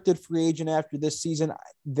restricted free agent after this season.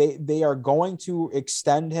 They are going to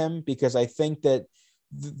extend him because I think that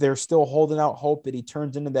they're still holding out hope that he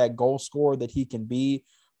turns into that goal scorer that he can be.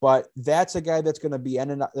 But that's a guy that's going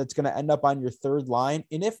to end up on your third line.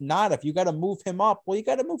 And if not, if you got to move him up, well, you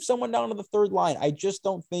got to move someone down to the third line. I just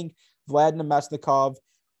don't think Vlad Namestnikov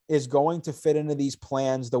is going to fit into these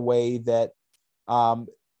plans the way that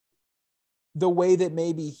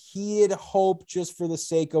maybe he had hoped, just for the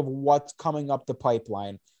sake of what's coming up the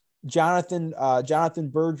pipeline. Jonathan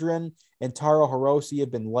Bergeron and Taro Hirose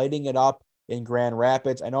have been lighting it up in Grand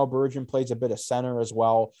Rapids. I know Bergeron plays a bit of center as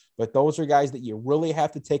well, but those are guys that you really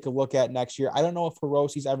have to take a look at next year. I don't know if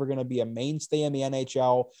Hirose's ever going to be a mainstay in the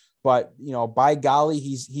NHL, but by golly,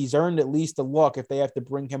 he's earned at least a look if they have to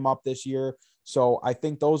bring him up this year. So I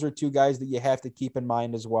think those are two guys that you have to keep in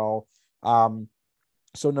mind as well. So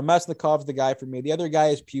Namestnikov's the guy for me. The other guy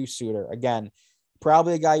is Pius Suter. Again,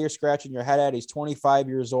 probably a guy you're scratching your head at. He's 25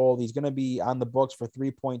 years old. He's going to be on the books for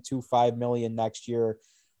 $3.25 million next year.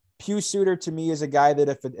 Pius Suter, to me, is a guy that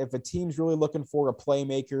if a team's really looking for a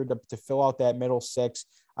playmaker to fill out that middle six,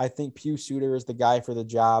 I think Pius Suter is the guy for the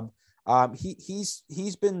job.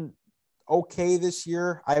 He's been okay this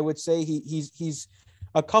year. I would say he's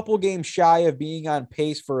a couple games shy of being on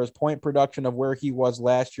pace for his point production of where he was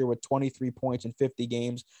last year with 23 points in 50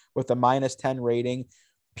 games with a -10 rating.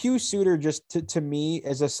 Pius Suter, just to me,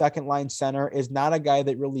 as a second line center, is not a guy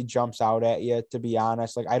that really jumps out at you, to be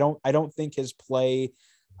honest. Like I don't think his play,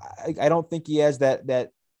 I don't think he has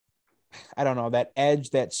that I don't know, that edge,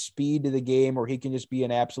 that speed to the game where he can just be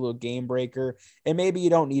an absolute game breaker. And maybe you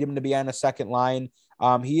don't need him to be on a second line.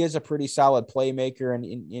 He is a pretty solid playmaker,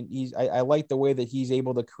 and I like the way that he's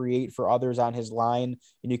able to create for others on his line.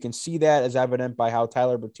 And you can see that as evident by how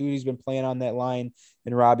Tyler Bertuzzi's been playing on that line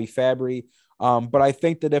and Robbie Fabry. But I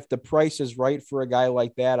think that if the price is right for a guy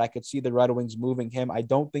like that, I could see the Red Wings moving him. I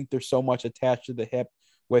don't think there's so much attached to the hip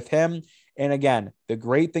with him. And again, the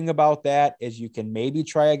great thing about that is you can maybe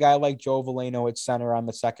try a guy like Joe Veleno at center on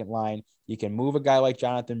the second line. You can move a guy like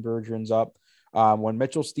Jonathan Bergeron's up. When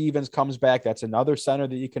Mitchell Stevens comes back, that's another center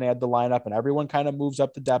that you can add the lineup, and everyone kind of moves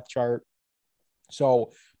up the depth chart.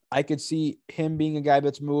 So I could see him being a guy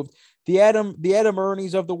that's moved. the Adam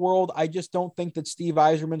Ernies of the world. I just don't think that Steve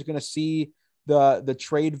Yzerman's going to see the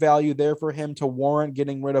trade value there for him to warrant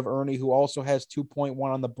getting rid of Ernie, who also has 2.1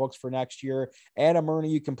 on the books for next year. Adam Ernie,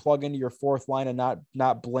 you can plug into your fourth line and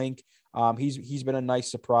not blink. He's been a nice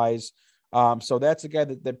surprise. So that's a guy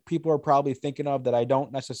that people are probably thinking of that I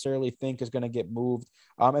don't necessarily think is going to get moved.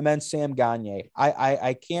 And then Sam Gagner.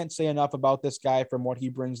 I can't say enough about this guy from what he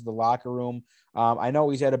brings to the locker room. I know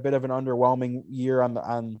he's had a bit of an underwhelming year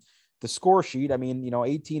on the score sheet. I mean,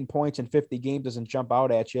 18 points in 50 games doesn't jump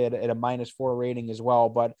out at you at a -4 rating as well.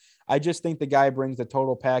 But I just think the guy brings the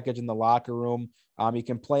total package in the locker room. You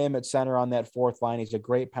can play him at center on that fourth line. He's a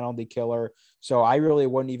great penalty killer. So I really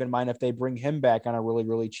wouldn't even mind if they bring him back on a really,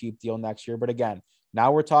 really cheap deal next year. But again,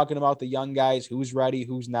 now we're talking about the young guys, who's ready,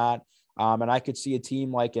 who's not. And I could see a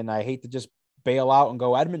team and I hate to just bail out and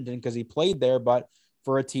go Edmonton because he played there, but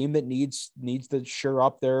for a team that needs to shore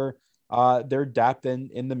up their depth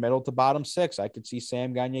in the middle to bottom six, I could see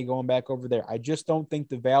Sam Gagner going back over there. I just don't think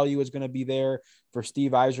the value is going to be there for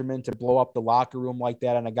Steve Yzerman to blow up the locker room like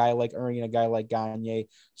that on a guy like Ernie and a guy like Gagner.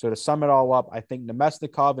 So to sum it all up, I think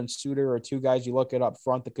Nemestikov and Suter are two guys you look at up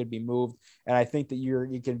front that could be moved. And I think that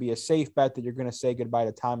you can be a safe bet that you're going to say goodbye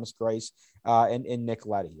to Thomas Greiss and Nick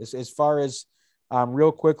Leddy. As far as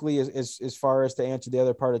real quickly, as far as to answer the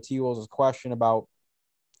other part of T-Wolves' question about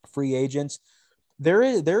free agents, there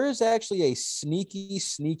is actually a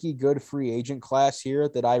sneaky good free agent class here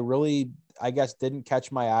that I guess didn't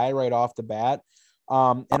catch my eye right off the bat.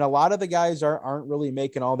 And a lot of the guys aren't really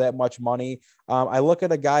making all that much money. I look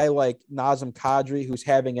at a guy like Nazem Kadri, who's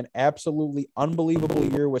having an absolutely unbelievable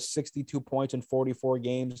year with 62 points in 44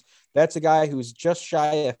 games. That's a guy who's just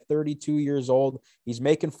shy of 32 years old. He's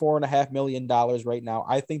making $4.5 million right now.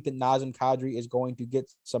 I think that Nazem Kadri is going to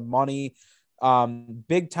get some money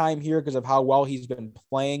big time here because of how well he's been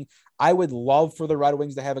playing. I would love for the Red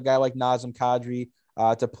Wings to have a guy like Nazem Kadri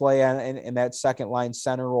to play in that second line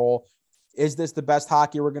center role. Is this the best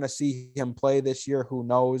hockey we're going to see him play this year? Who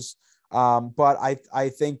knows? But I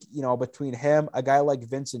think, between him, a guy like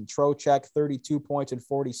Vincent Trocheck, 32 points in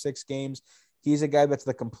 46 games, he's a guy that's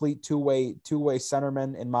the complete two-way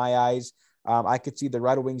centerman in my eyes. I could see the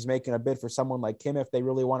Red Wings making a bid for someone like him if they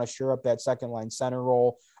really want to shore up that second line center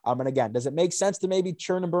role. And again, does it make sense to maybe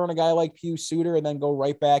churn and burn a guy like Pius Suter and then go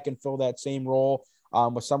right back and fill that same role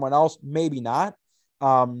with someone else? Maybe not.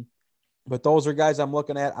 But those are guys I'm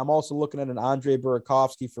looking at. I'm also looking at an Andre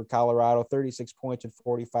Burakovsky for Colorado, 36 points in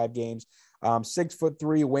 45 games,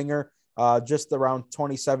 6'3" winger, just around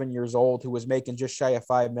 27 years old, who was making just shy of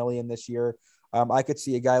 $5 million this year. I could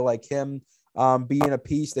see a guy like him being a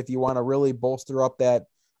piece if you want to really bolster up that.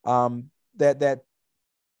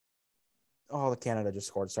 Oh, Canada just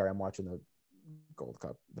scored. Sorry, I'm watching the Gold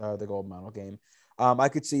Cup, the gold medal game. I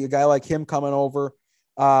could see a guy like him coming over.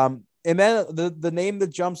 And then the name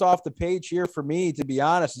that jumps off the page here for me, to be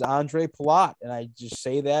honest, is Andre Palat. And I just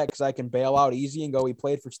say that because I can bail out easy and go, he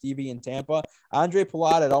played for Stevie in Tampa. Andre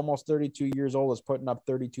Palat at almost 32 years old is putting up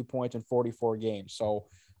 32 points in 44 games. So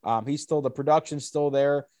the production's still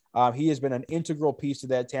there. He has been an integral piece of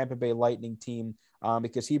that Tampa Bay Lightning team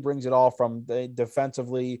because he brings it all from the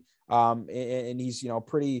defensively. And he's,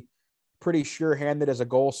 pretty sure-handed as a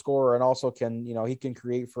goal scorer, and also he can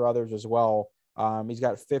create for others as well. He's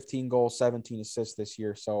got 15 goals, 17 assists this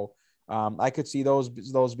year. So I could see those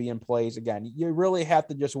being plays. Again, you really have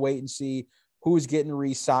to just wait and see who's getting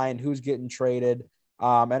re-signed, who's getting traded.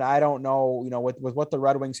 And I don't know, with what the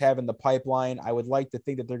Red Wings have in the pipeline, I would like to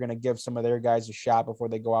think that they're going to give some of their guys a shot before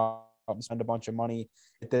they go out and spend a bunch of money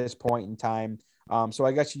at this point in time. So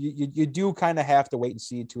I guess you do kind of have to wait and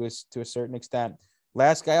see to a certain extent.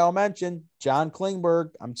 Last guy I'll mention, John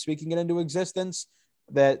Klingberg. I'm speaking it into existence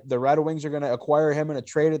that the Red Wings are going to acquire him in a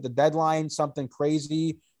trade at the deadline, something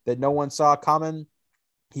crazy that no one saw coming.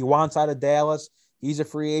 He wants out of Dallas. He's a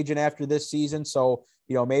free agent after this season. So,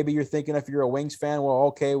 maybe you're thinking if you're a Wings fan, well,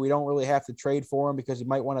 okay, we don't really have to trade for him because you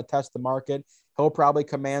might want to test the market. He'll probably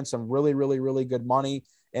command some really, really, really good money.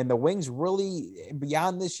 And the Wings really,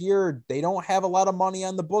 beyond this year, they don't have a lot of money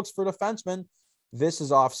on the books for defensemen. This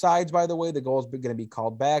is offsides, by the way. The goal is going to be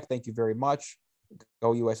called back. Thank you very much.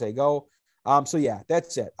 Go USA, go. So yeah,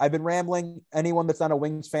 that's it. I've been rambling. Anyone that's not a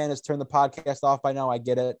Wings fan has turned the podcast off by now. I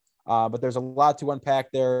get it. But there's a lot to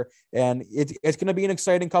unpack there, and it's going to be an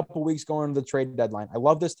exciting couple of weeks going into the trade deadline. I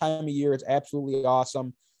love this time of year. It's absolutely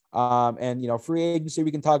awesome. And free agency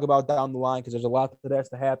we can talk about down the line because there's a lot that has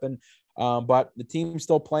to happen. But the team's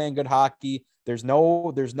still playing good hockey. There's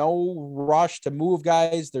no rush to move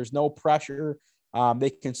guys. There's no pressure. They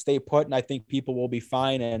can stay put, and I think people will be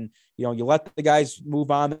fine. And, you let the guys move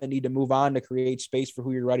on that need to move on to create space for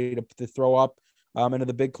who you're ready to throw up into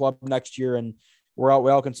the big club next year, and we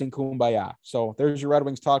all can sing Kumbaya. So there's your Red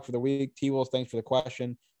Wings talk for the week. T-Wolves, thanks for the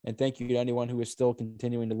question. And thank you to anyone who is still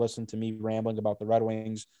continuing to listen to me rambling about the Red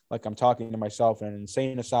Wings like I'm talking to myself in an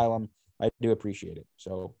insane asylum. I do appreciate it.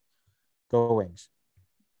 So go Wings.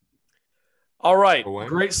 All right.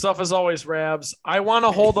 Great stuff as always, Rabs. I want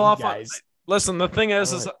to hold off on – listen, the thing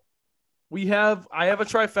is I have a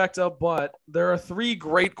trifecta, but there are 3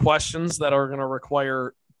 great questions that are going to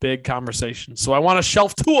require big conversation. So I want to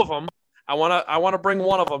shelf 2 of them. I want to bring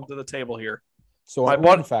one of them to the table here. So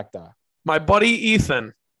my buddy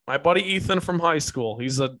Ethan from high school.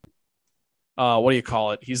 He's a what do you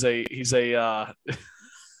call it? He's a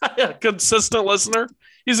consistent listener.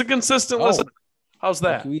 He's a consistent listener. How's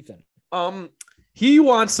that? Thank you, Ethan. He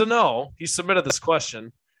wants to know. He submitted this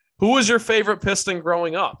question. Who was your favorite Piston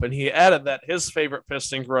growing up? And he added that his favorite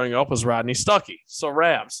Piston growing up was Rodney Stuckey. So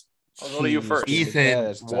Rabs, I'll go to you first.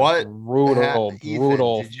 Ethan, what brutal. Did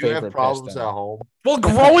you have problems Piston at home? Well,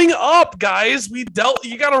 growing up, guys, you got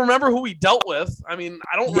to remember who we dealt with. I mean,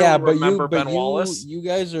 I don't remember Ben Wallace. You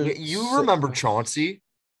guys are. You remember Chauncey?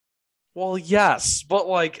 Well, yes, but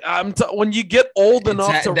when you get old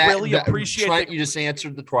enough to really appreciate Trent, you just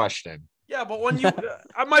answered the question. Yeah, but when you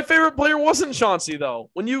my favorite player wasn't Chauncey though.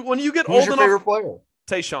 When you get Who's old your enough, favorite player?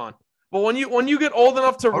 Tayshaun. But when you get old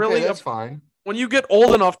enough to really, that's fine. When you get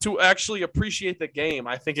old enough to actually appreciate the game,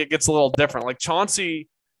 I think it gets a little different. Like Chauncey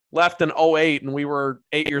left in 2008 and we were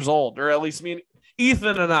 8 years old, or at least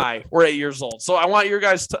Ethan and I were 8 years old. So I want your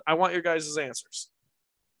guys' answers.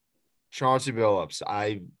 Chauncey Billups.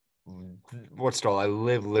 I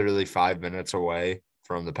live literally 5 minutes away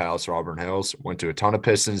from the Palace of Auburn Hills. Went to a ton of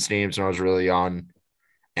Pistons games when I was really young.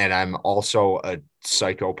 And I'm also a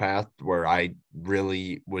psychopath where I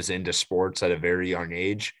really was into sports at a very young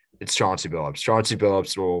age. It's Chauncey Billups. Chauncey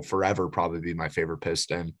Billups will forever probably be my favorite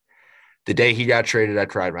Piston. The day he got traded, I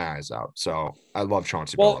cried my eyes out. So I love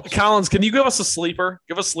Chauncey Billups. Well, Collins, can you give us a sleeper?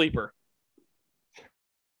 Give a sleeper.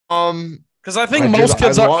 Because I think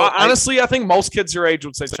I think most kids your age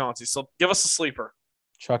would say Chauncey. So give us a sleeper.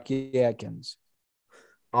 Chucky Atkins.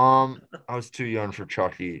 I was too young for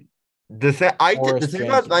Chucky. The thing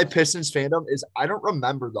about my Pistons fandom is I don't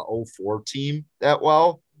remember the 2004 team that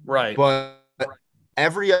well. Right. But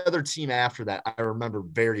every other team after that, I remember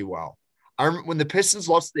very well. When the Pistons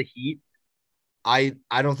lost to the Heat, I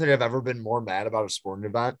don't think I've ever been more mad about a sporting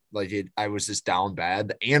event. I was just down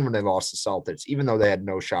bad. And when they lost to Celtics, even though they had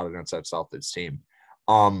no shot against that Celtics team.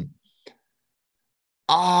 I'm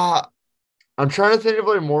trying to think of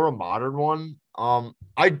a more modern one.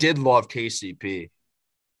 I did love KCP.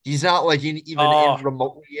 He's not even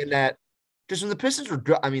remotely in that. Just when the Pistons were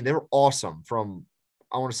good, I mean, they were awesome from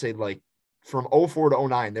 2004 to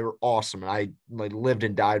 2009. They were awesome, and I lived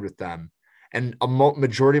and died with them. And a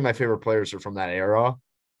majority of my favorite players are from that era.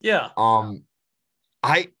 Yeah.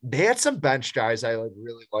 They had some bench guys I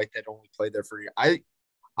really liked that only played there for a year.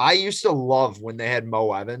 I used to love when they had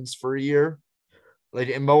Mo Evans for a year.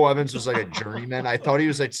 And Mo Evans was a journeyman. I thought he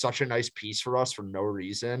was such a nice piece for us for no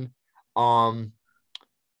reason. I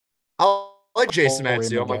like Jason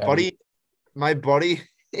Manseal. My buddy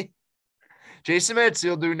Jason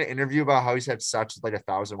Manseal doing an interview about how he's had sex with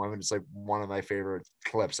 1,000 women. It's one of my favorite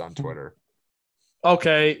clips on Twitter.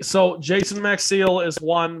 Okay, so Jason Manseal is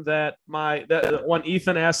one that when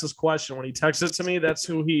Ethan asked this question, when he texted to me, that's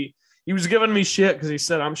who he was giving me shit because he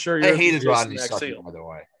said, "I'm sure you're." I hated Rodney Stuckey, by the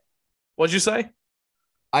way. What'd you say?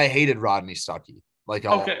 I hated Rodney Stuckey.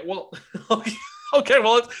 Okay,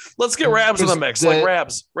 well, let's get Rabs in the mix.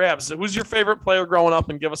 Rabs, who's your favorite player growing up,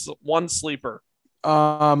 and give us one sleeper.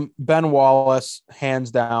 Ben Wallace,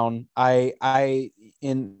 hands down.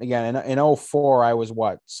 In 2004, I was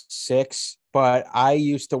 6, but I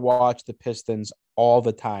used to watch the Pistons all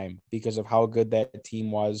the time because of how good that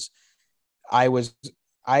team was. I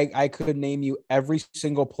could name you every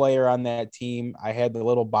single player on that team. I had the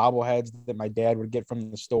little bobbleheads that my dad would get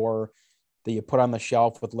from the store that you put on the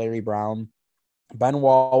shelf with Larry Brown. Ben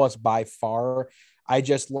Wallace by far.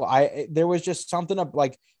 There was just something of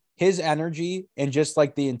his energy and just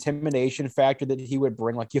the intimidation factor that he would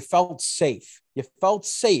bring. You felt safe. You felt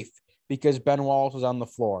safe because Ben Wallace was on the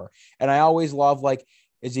floor. And I always love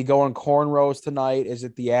is he going cornrows tonight? Is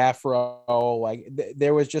it the afro?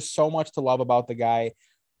 There was just so much to love about the guy.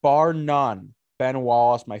 Bar none, Ben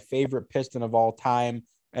Wallace, my favorite Piston of all time.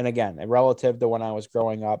 And again, relative to when I was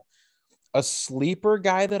growing up, a sleeper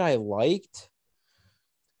guy that I liked.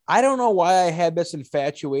 I don't know why I had this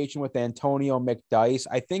infatuation with Antonio McDyess.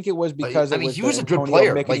 I think it was because he was a good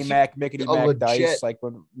player. Mickey Mac Dice,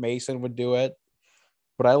 when Mason would do it.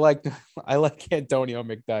 but I like Antonio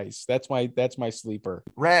McDyess. That's my sleeper.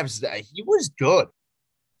 Rabs, he was good.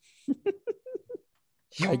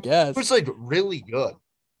 I guess he was like really good.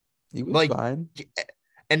 He was fine.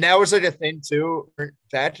 And that was like a thing too.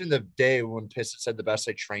 Back in the day when Pistons had the best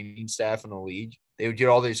like training staff in the league, they would get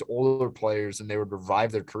all these older players and they would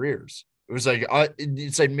revive their careers. It was like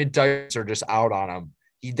it's like McDyess are just out on him.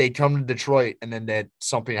 They come to Detroit and then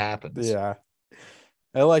something happens. Yeah,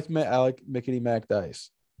 I like Mickey McDyess.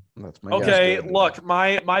 That's my okay. Look,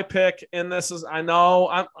 my pick in this is I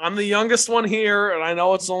know I'm the youngest one here, and I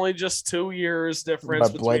know it's only just 2 years difference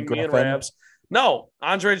between me and Rabs. No,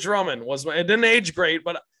 Andre Drummond it didn't age great,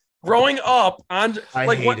 but growing up, I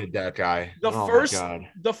hated that guy.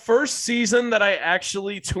 The first season that I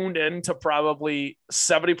actually tuned in to probably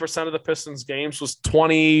 70% of the Pistons games was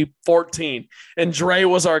 2014, and Dre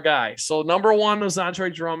was our guy. So number one was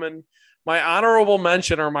Andre Drummond. My honorable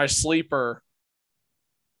mention or my sleeper.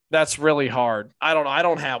 That's really hard. I don't know. I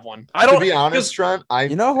don't have one. To be honest, Trent,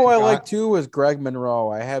 you know who I like too was Greg Monroe.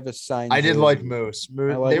 I have a sign. I did like Moose.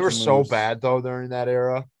 They were so bad though during that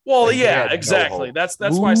era. Well, like, yeah, exactly. That's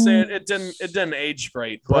why I say it didn't age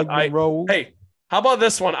great. But hey, how about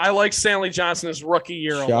this one? I like Stanley Johnson his rookie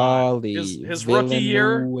year a lot. His rookie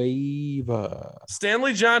year.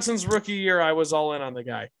 Stanley Johnson's rookie year, I was all in on the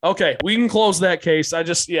guy. Okay, we can close that case.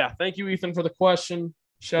 Thank you, Ethan, for the question.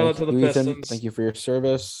 Shout out to the Pistons. Thank you for your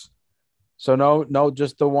service. So no,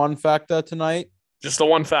 just the one factor tonight. Just the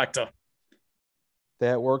one factor.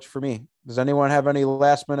 That works for me. Does anyone have any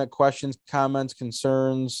last minute questions, comments,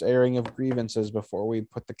 concerns, airing of grievances before we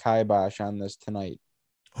put the kibosh on this tonight?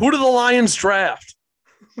 Who do the Lions draft?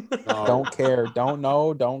 No. Don't care. Don't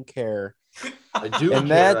know. Don't care. I do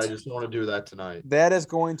care. I just want to do that tonight. That is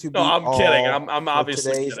going to be. No, I'm kidding. I'm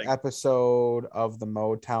obviously today's kidding. Episode of the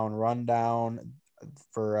Motown Rundown.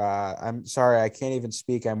 I'm sorry, I can't even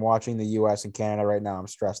speak. I'm watching the U.S. and Canada right now. I'm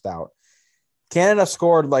stressed out. Canada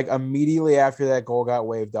scored like immediately after that goal got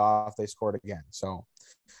waved off. They scored again. So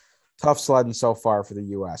tough sledding so far for the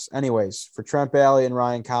U.S. Anyways, for Trent Bailey and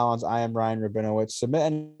Ryan Collins, I am Ryan Rabinowitz. Submit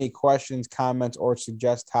any questions, comments, or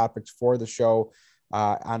suggest topics for the show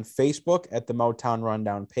on Facebook at the Motown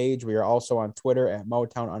Rundown page. We are also on Twitter at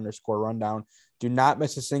Motown_Rundown. Do not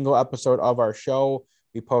miss a single episode of our show.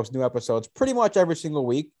 We post new episodes pretty much every single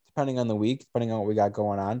week, depending on the week, depending on what we got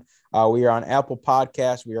going on. We are on Apple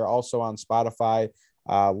Podcasts. We are also on Spotify.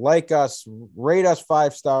 Like us, rate us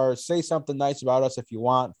 5 stars, say something nice about us if you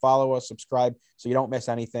want, follow us, subscribe so you don't miss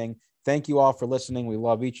anything. Thank you all for listening. We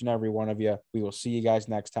love each and every one of you. We will see you guys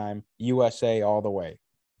next time. USA all the way.